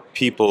at how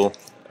people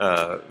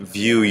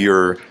view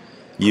your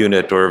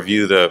unit or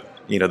view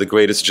the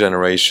greatest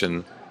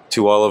generation,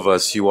 to all of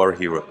us, you are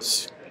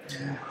heroes.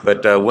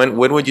 But when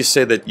would you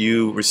say that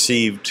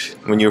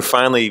when you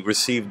finally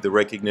received the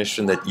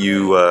recognition that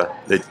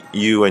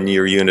you and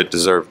your unit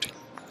deserved?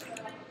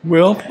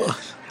 Well,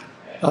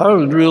 I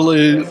would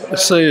really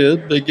say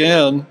it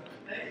began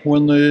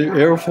when the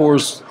Air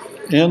Force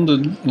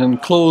ended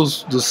and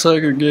closed the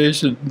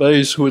segregation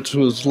base, which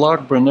was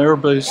Lockburn Air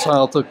Base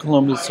south of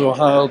Columbus,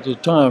 Ohio at the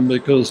time,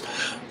 because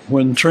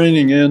when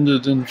training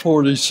ended in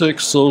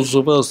 46, those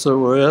of us that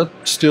were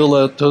still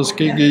at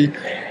Tuskegee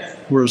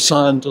were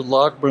assigned to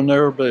Lockburn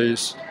Air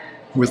Base.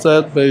 With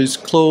that base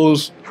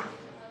closed,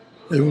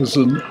 it was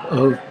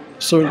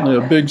certainly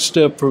a big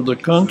step for the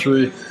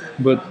country,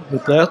 but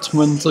that's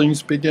when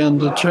things began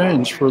to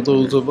change for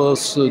those of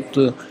us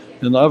that,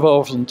 and I've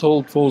often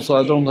told folks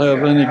I don't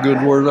have any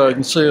good word I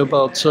can say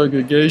about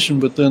segregation,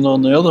 but then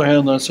on the other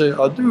hand, I say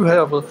I do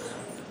have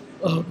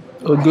a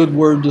good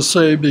word to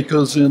say,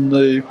 because in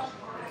the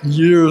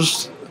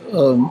years,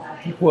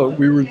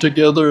 we were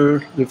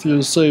together, if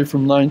you say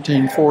from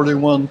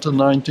 1941 to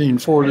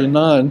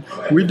 1949,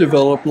 we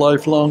developed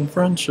lifelong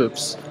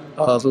friendships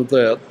out of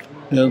that.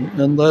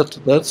 And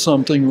that's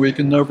something we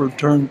can never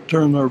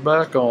turn our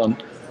back on.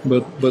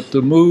 But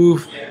the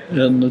move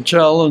and the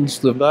challenge,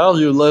 the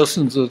value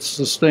lessons that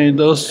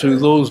sustained us through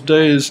those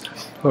days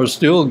are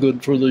still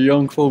good for the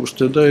young folks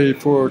today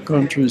for our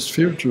country's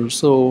future.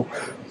 So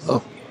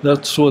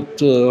that's what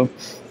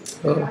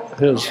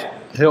has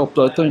helped,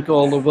 I think,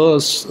 all of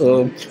us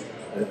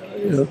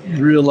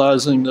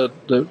realizing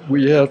that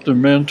we have to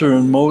mentor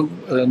and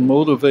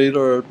motivate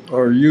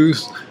our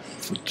youth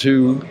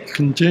to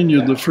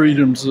continue the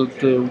freedoms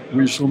that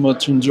we so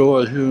much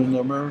enjoy here in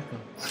America.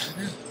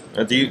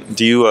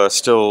 Do you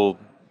still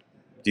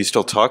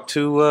talk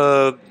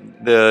to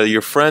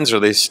your friends? Or are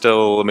they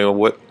still? I mean,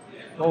 what?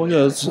 Oh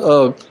yes,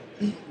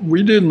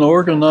 we didn't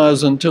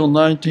organize until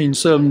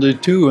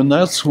 1972, and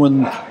that's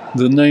when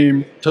the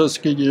name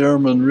Tuskegee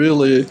Airmen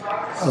really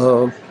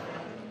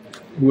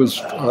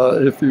was,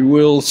 if you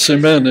will,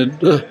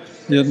 cemented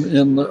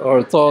in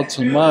our thoughts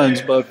and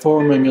minds by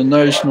forming a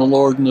national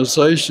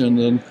organization.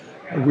 And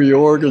we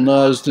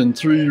organized in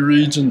 3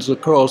 regions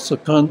across the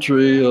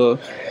country,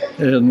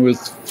 and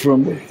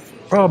from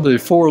probably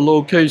 4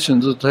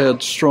 locations that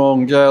had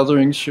strong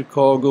gatherings: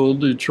 Chicago,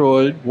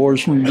 Detroit,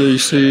 Washington,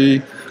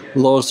 D.C.,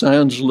 Los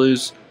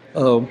Angeles.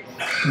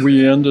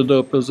 We ended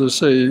up, as I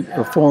say,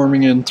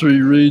 forming in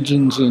 3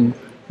 regions, and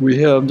we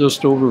have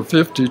just over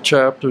 50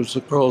 chapters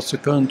across the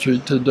country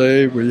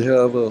today. We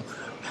have a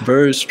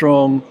very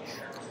strong,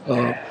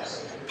 what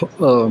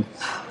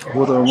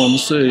I want to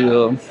say,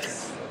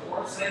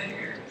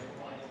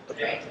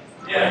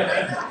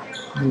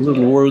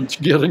 little words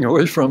getting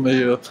away from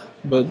me,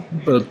 but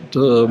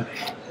to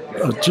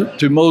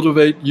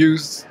motivate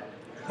youth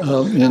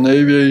in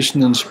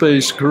aviation and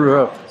space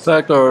career. In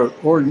fact, our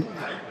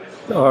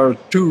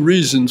 2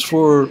 reasons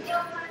for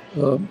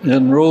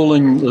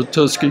enrolling the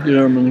Tuskegee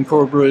Airmen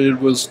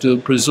Incorporated was to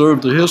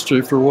preserve the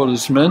history for what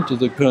it's meant to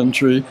the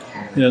country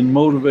and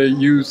motivate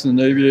youth in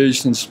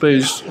aviation and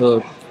space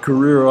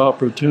career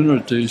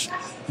opportunities.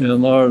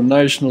 And our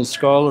National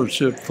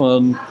Scholarship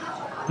Fund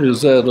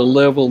is at a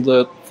level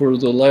that for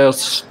the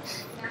last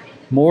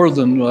more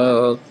than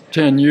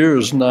 10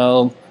 years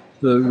now,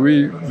 that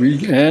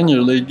we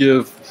annually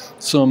give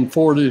some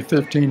 $1,400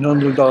 to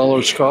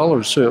 $1,500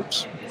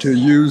 scholarships to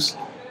youth,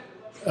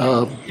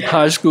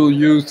 high school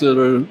youth that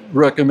are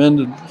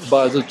recommended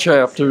by the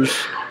chapters,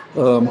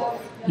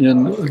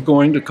 in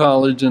going to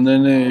college and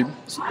any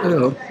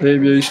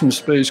aviation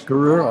space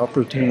career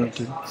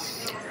opportunity.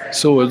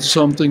 So it's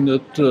something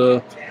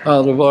that,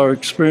 out of our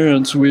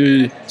experience,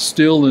 we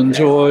still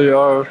enjoy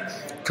our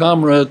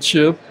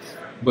comradeship,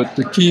 but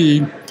the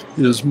key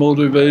is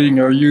motivating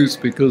our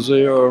youth because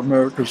they are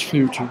America's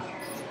future.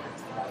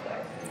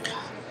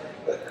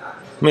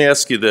 Let me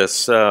ask you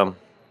this. You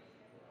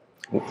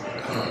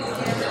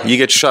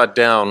get shot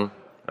down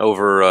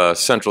over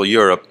Central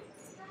Europe,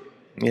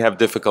 you have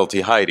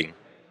difficulty hiding.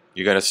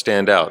 You're going to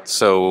stand out.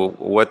 So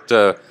what,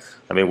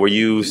 were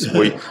you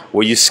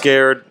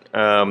scared?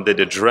 Did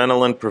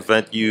adrenaline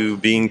prevent you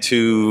being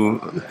too...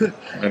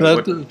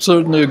 That's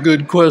certainly a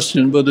good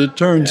question, but it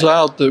turns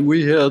out that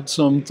we had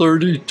some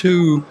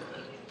 32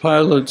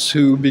 pilots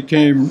who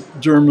became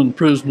German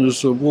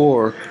prisoners of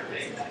war.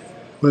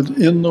 But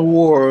in the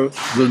war,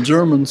 the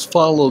Germans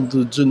followed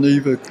the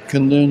Geneva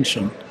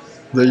Convention.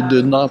 They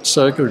did not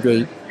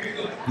segregate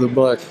the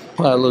black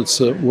pilots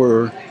that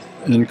were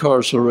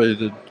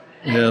incarcerated.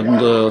 And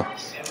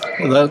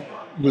that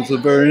was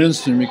very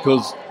interesting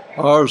because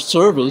our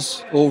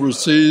service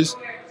overseas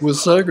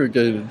was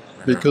segregated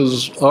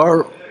because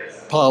our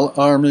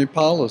Army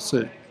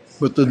policy.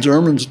 But the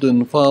Germans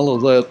didn't follow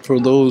that for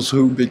those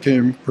who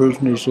became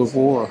prisoners of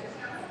war.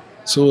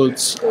 So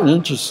it's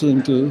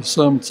interesting to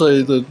some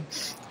say that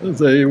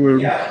they were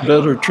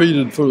better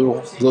treated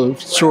for the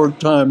short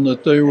time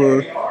that they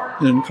were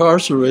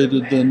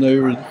incarcerated than they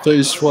were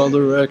faced while they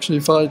were actually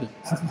fighting.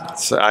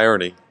 It's the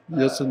irony.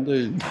 Yes,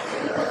 indeed.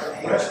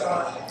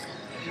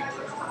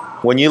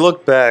 When you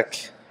look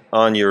back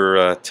on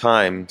your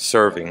time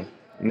serving,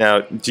 now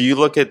do you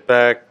look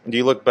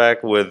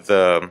back with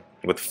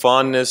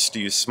fondness? Do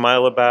you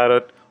smile about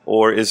it?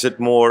 Or is it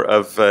more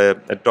of a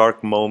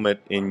dark moment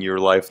in your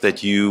life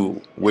that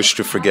you wish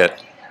to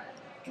forget?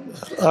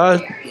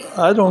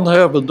 I don't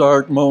have a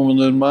dark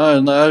moment in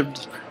mind.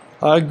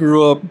 I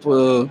grew up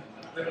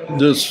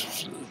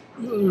just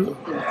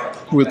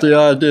with the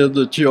idea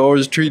that you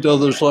always treat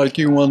others like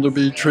you want to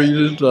be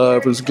treated. I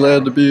was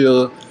glad to be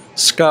a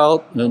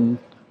scout, and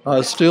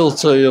I still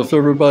say if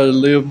everybody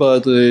lived by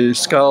the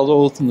Scout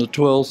Oath and the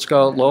 12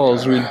 Scout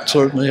Laws, we'd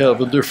certainly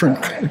have a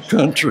different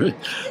country.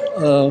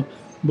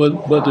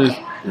 But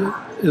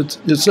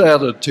it's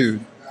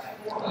attitude,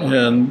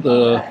 and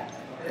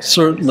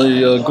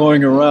certainly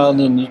going around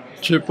and the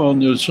chip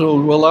on your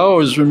shoulder. Well, I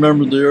always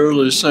remember the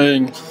early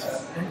saying,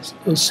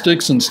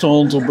 "Sticks and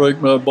stones will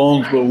break my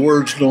bones, but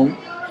words won't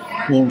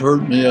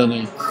hurt me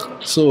any."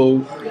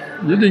 So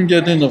you didn't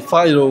get in a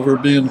fight over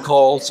being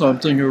called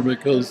something or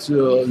because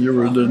you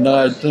were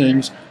denied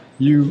things.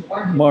 You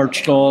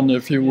marched on,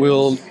 if you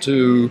will,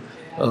 to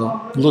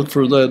look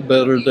for that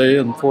better day,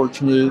 and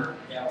fortunately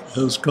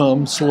has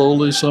come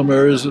slowly. Some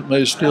areas it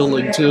may still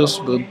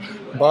exist, but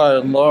by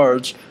and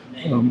large,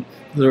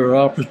 there are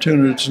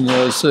opportunities, and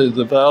I say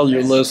the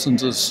value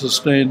lessons that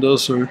sustained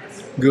us are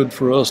good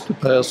for us to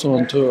pass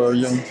on to our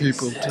young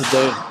people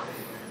today.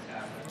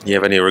 You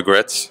have any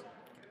regrets?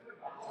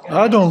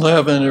 I don't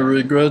have any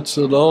regrets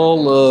at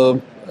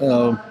all.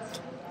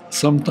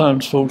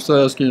 Sometimes folks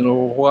ask,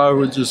 why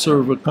would you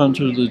serve a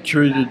country that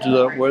treated you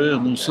that way?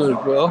 And I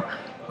said, well,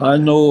 I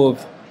know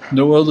of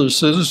no other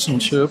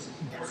citizenship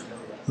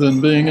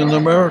than being an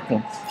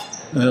American.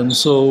 And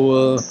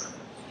so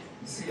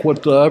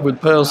what I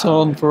would pass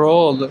on for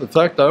all, in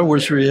fact, I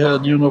wish we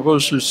had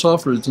universal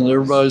suffrage and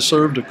everybody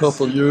served a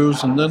couple of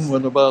years and then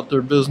went about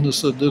their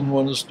business that didn't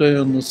want to stay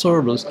in the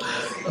service.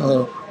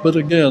 But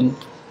again,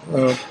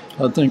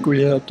 I think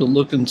we have to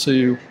look and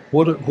see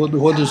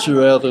what is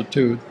your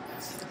attitude.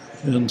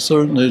 And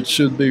certainly it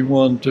should be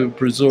one to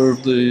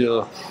preserve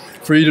the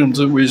freedoms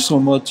that we so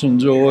much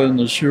enjoy and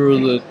assure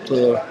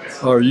that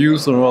our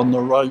youth are on the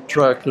right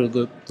track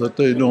that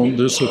they don't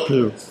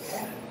disappear.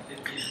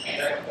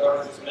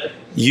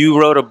 You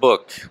wrote a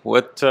book.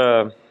 What,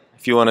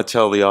 if you want to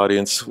tell the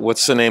audience,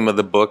 what's the name of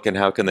the book and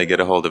how can they get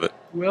a hold of it?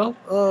 Well,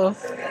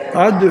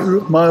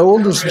 my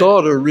oldest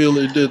daughter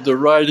really did the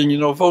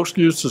writing. Folks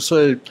used to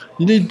say,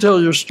 you need to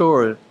tell your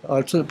story.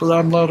 I said, but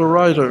I'm not a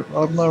writer.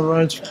 I'm not a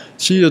writer.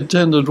 She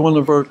attended one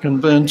of our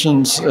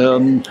conventions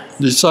and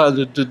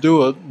decided to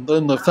do it.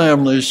 Then the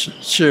family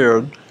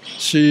shared.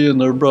 She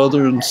and her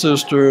brother and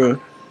sister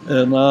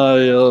and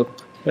I,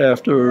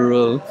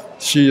 after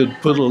she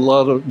had put a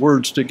lot of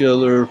words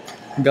together,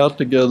 got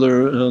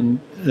together and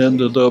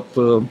ended up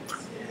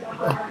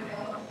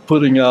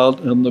putting out,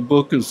 and the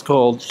book is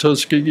called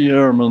Tuskegee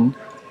Airmen,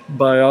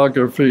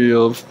 Biography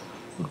of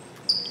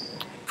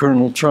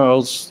Colonel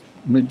Charles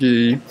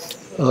McGee,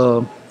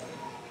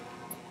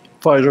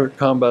 fighter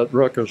combat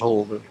record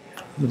holder.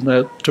 And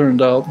that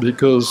turned out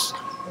because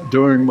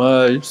during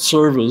my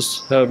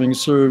service, having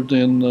served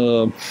in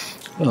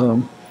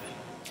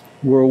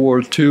World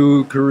War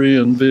II,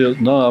 Korea, and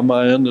Vietnam,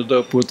 I ended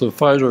up with a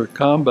fighter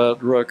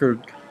combat record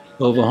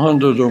of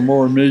 100 or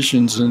more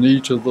missions in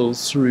each of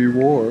those three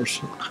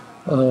wars.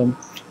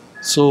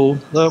 So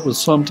that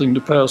was something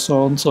to pass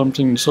on,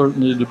 something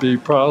certainly to be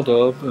proud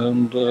of,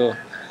 and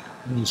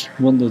it's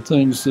one of the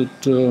things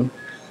that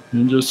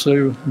you just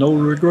say, no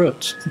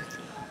regrets.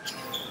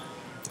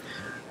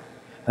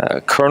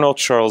 Colonel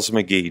Charles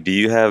McGee, do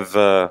you have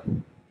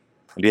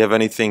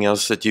anything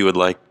else that you would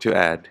like to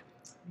add?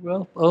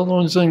 Well, the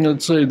only thing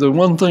I'd say, the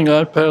one thing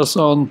I pass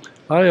on,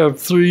 I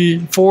have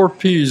 4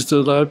 P's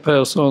that I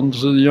pass on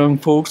to the young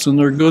folks, and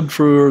they're good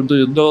for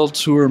the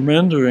adults who are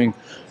mentoring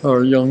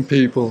our young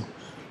people.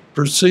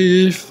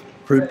 Perceive,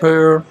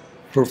 prepare,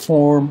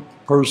 perform,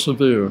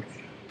 persevere.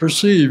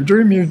 Perceive,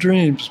 dream your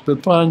dreams,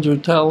 but find your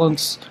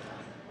talents,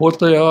 what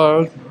they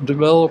are,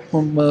 develop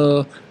them,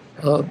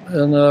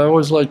 and I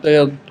always like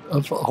to add,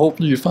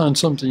 hopefully you find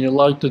something you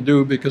like to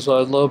do, because I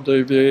loved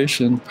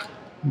aviation.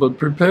 But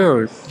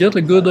prepare, get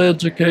a good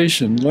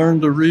education,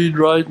 learn to read,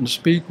 write, and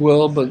speak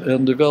well,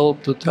 and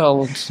develop the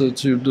talents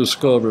that you've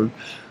discovered.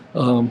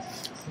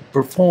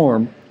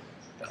 Perform,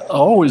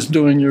 always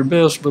doing your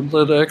best, but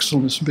let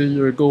excellence be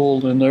your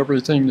goal in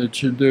everything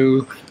that you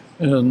do,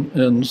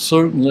 and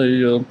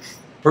certainly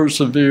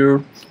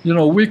persevere. You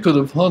know, we could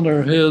have hung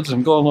our heads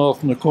and gone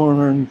off in the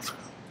corner and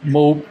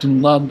moped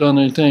and not done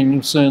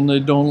anything, saying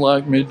they don't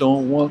like me,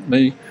 don't want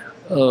me.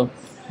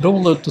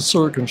 Don't let the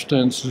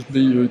circumstances be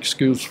your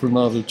excuse for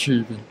not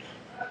achieving.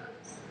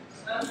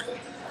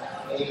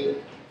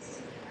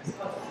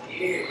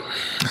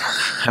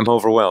 I'm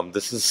overwhelmed.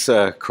 This is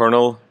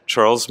Colonel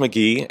Charles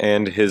McGee,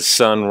 and his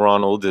son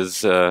Ronald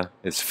is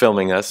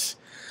filming us.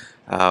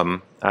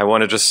 I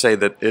want to just say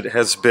that it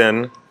has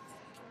been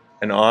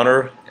an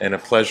honor and a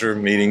pleasure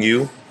meeting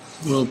you.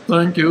 Well,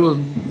 thank you,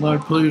 and my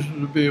pleasure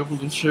to be able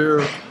to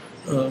share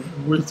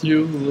with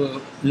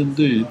you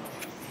indeed.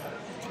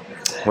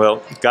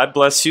 Well, God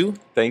bless you.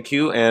 Thank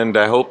you, and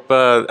I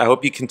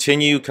hope you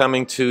continue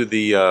coming to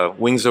the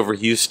Wings Over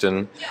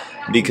Houston,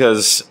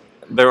 because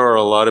there are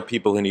a lot of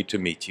people who need to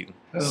meet you.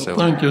 So.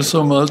 Thank you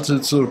so much.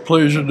 It's a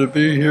pleasure to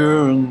be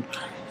here, and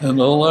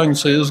all I can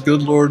say is,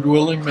 good Lord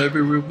willing,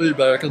 maybe we'll be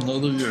back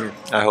another year.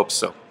 I hope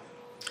so.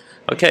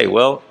 Okay,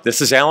 well,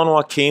 this is Alan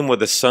Wakim with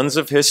the Sons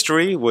of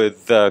History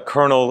with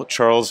Colonel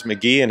Charles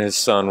McGee and his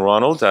son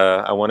Ronald.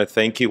 I want to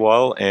thank you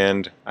all,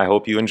 and I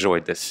hope you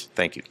enjoyed this.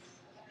 Thank you.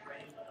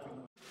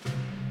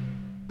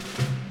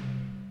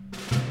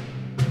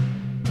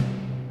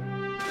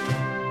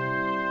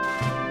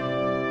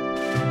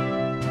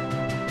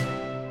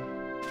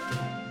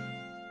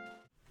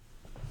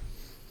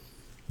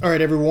 All right,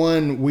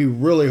 everyone, we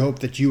really hope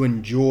that you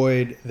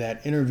enjoyed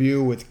that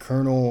interview with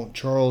Colonel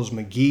Charles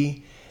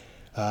McGee.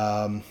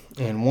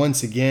 And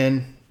once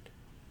again,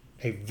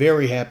 a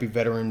very happy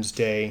Veterans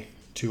Day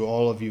to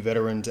all of you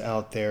veterans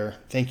out there.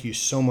 Thank you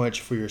so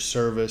much for your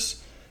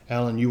service.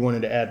 Alan, you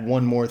wanted to add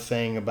one more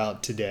thing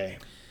about today.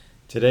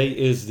 Today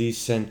is the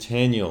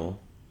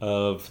centennial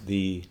of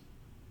the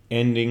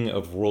ending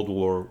of World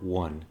War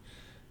I.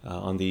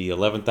 On the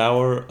 11th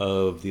hour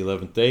of the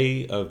 11th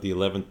day of the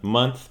 11th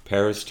month,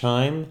 Paris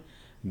time,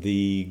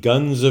 the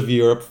guns of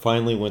Europe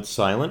finally went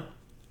silent,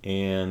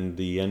 and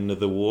the end of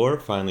the war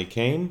finally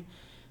came.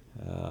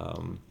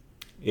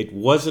 It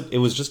was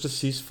just a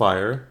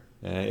ceasefire.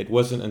 It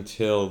wasn't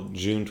until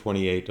June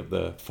 28 of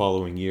the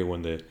following year,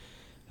 when the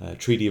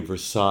Treaty of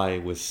Versailles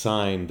was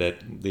signed,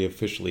 that they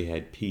officially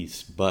had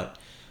peace. But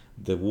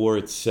the war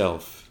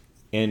itself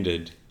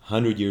ended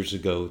 100 years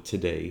ago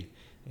today.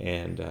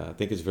 And I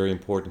think it's very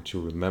important to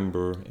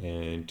remember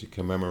and to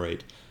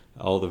commemorate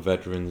all the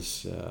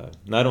veterans,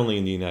 not only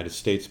in the United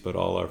States, but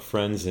all our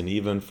friends, and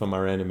even from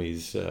our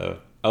enemies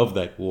of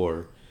that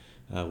war.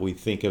 We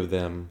think of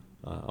them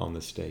on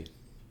this day.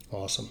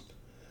 Awesome.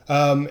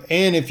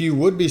 And if you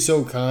would be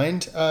so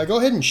kind, go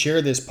ahead and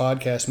share this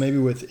podcast maybe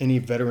with any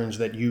veterans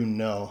that you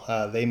know.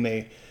 They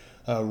may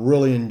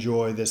really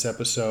enjoy this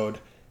episode.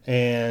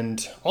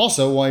 And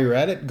also, while you're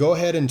at it, go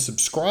ahead and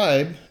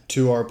subscribe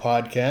to our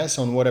podcast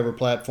on whatever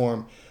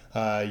platform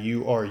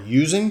you are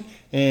using.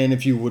 And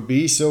if you would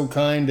be so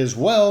kind as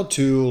well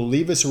to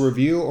leave us a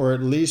review, or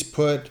at least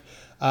put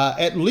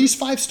at least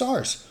 5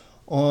 stars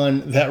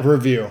on that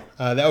review.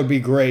 That would be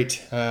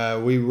great.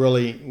 We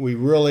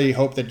really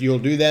hope that you'll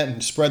do that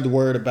and spread the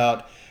word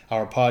about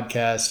our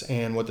podcast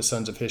and what the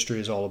Sons of History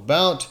is all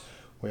about.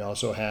 We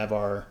also have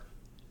our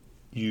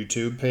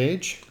YouTube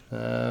page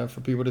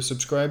for people to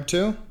subscribe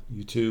to.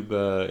 YouTube,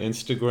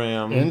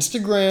 Instagram,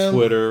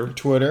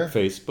 Twitter,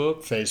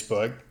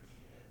 Facebook.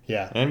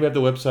 Yeah. And we have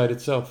the website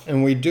itself.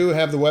 And we do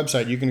have the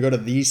website. You can go to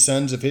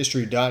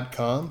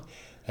thesonsofhistory.com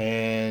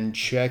and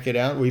check it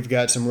out. We've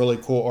got some really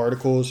cool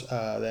articles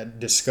that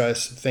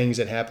discuss things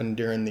that happened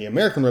during the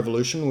American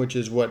Revolution, which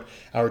is what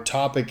our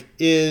topic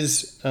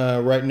is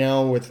right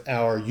now with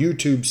our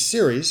YouTube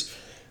series.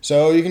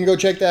 So you can go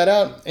check that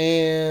out.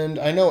 And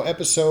I know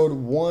episode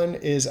 1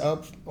 is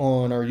up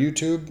on our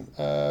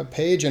YouTube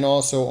page and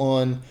also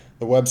on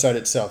the website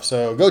itself.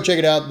 So go check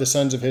it out,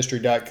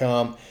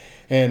 thesonsofhistory.com,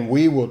 and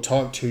we will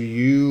talk to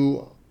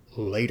you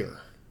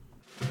later.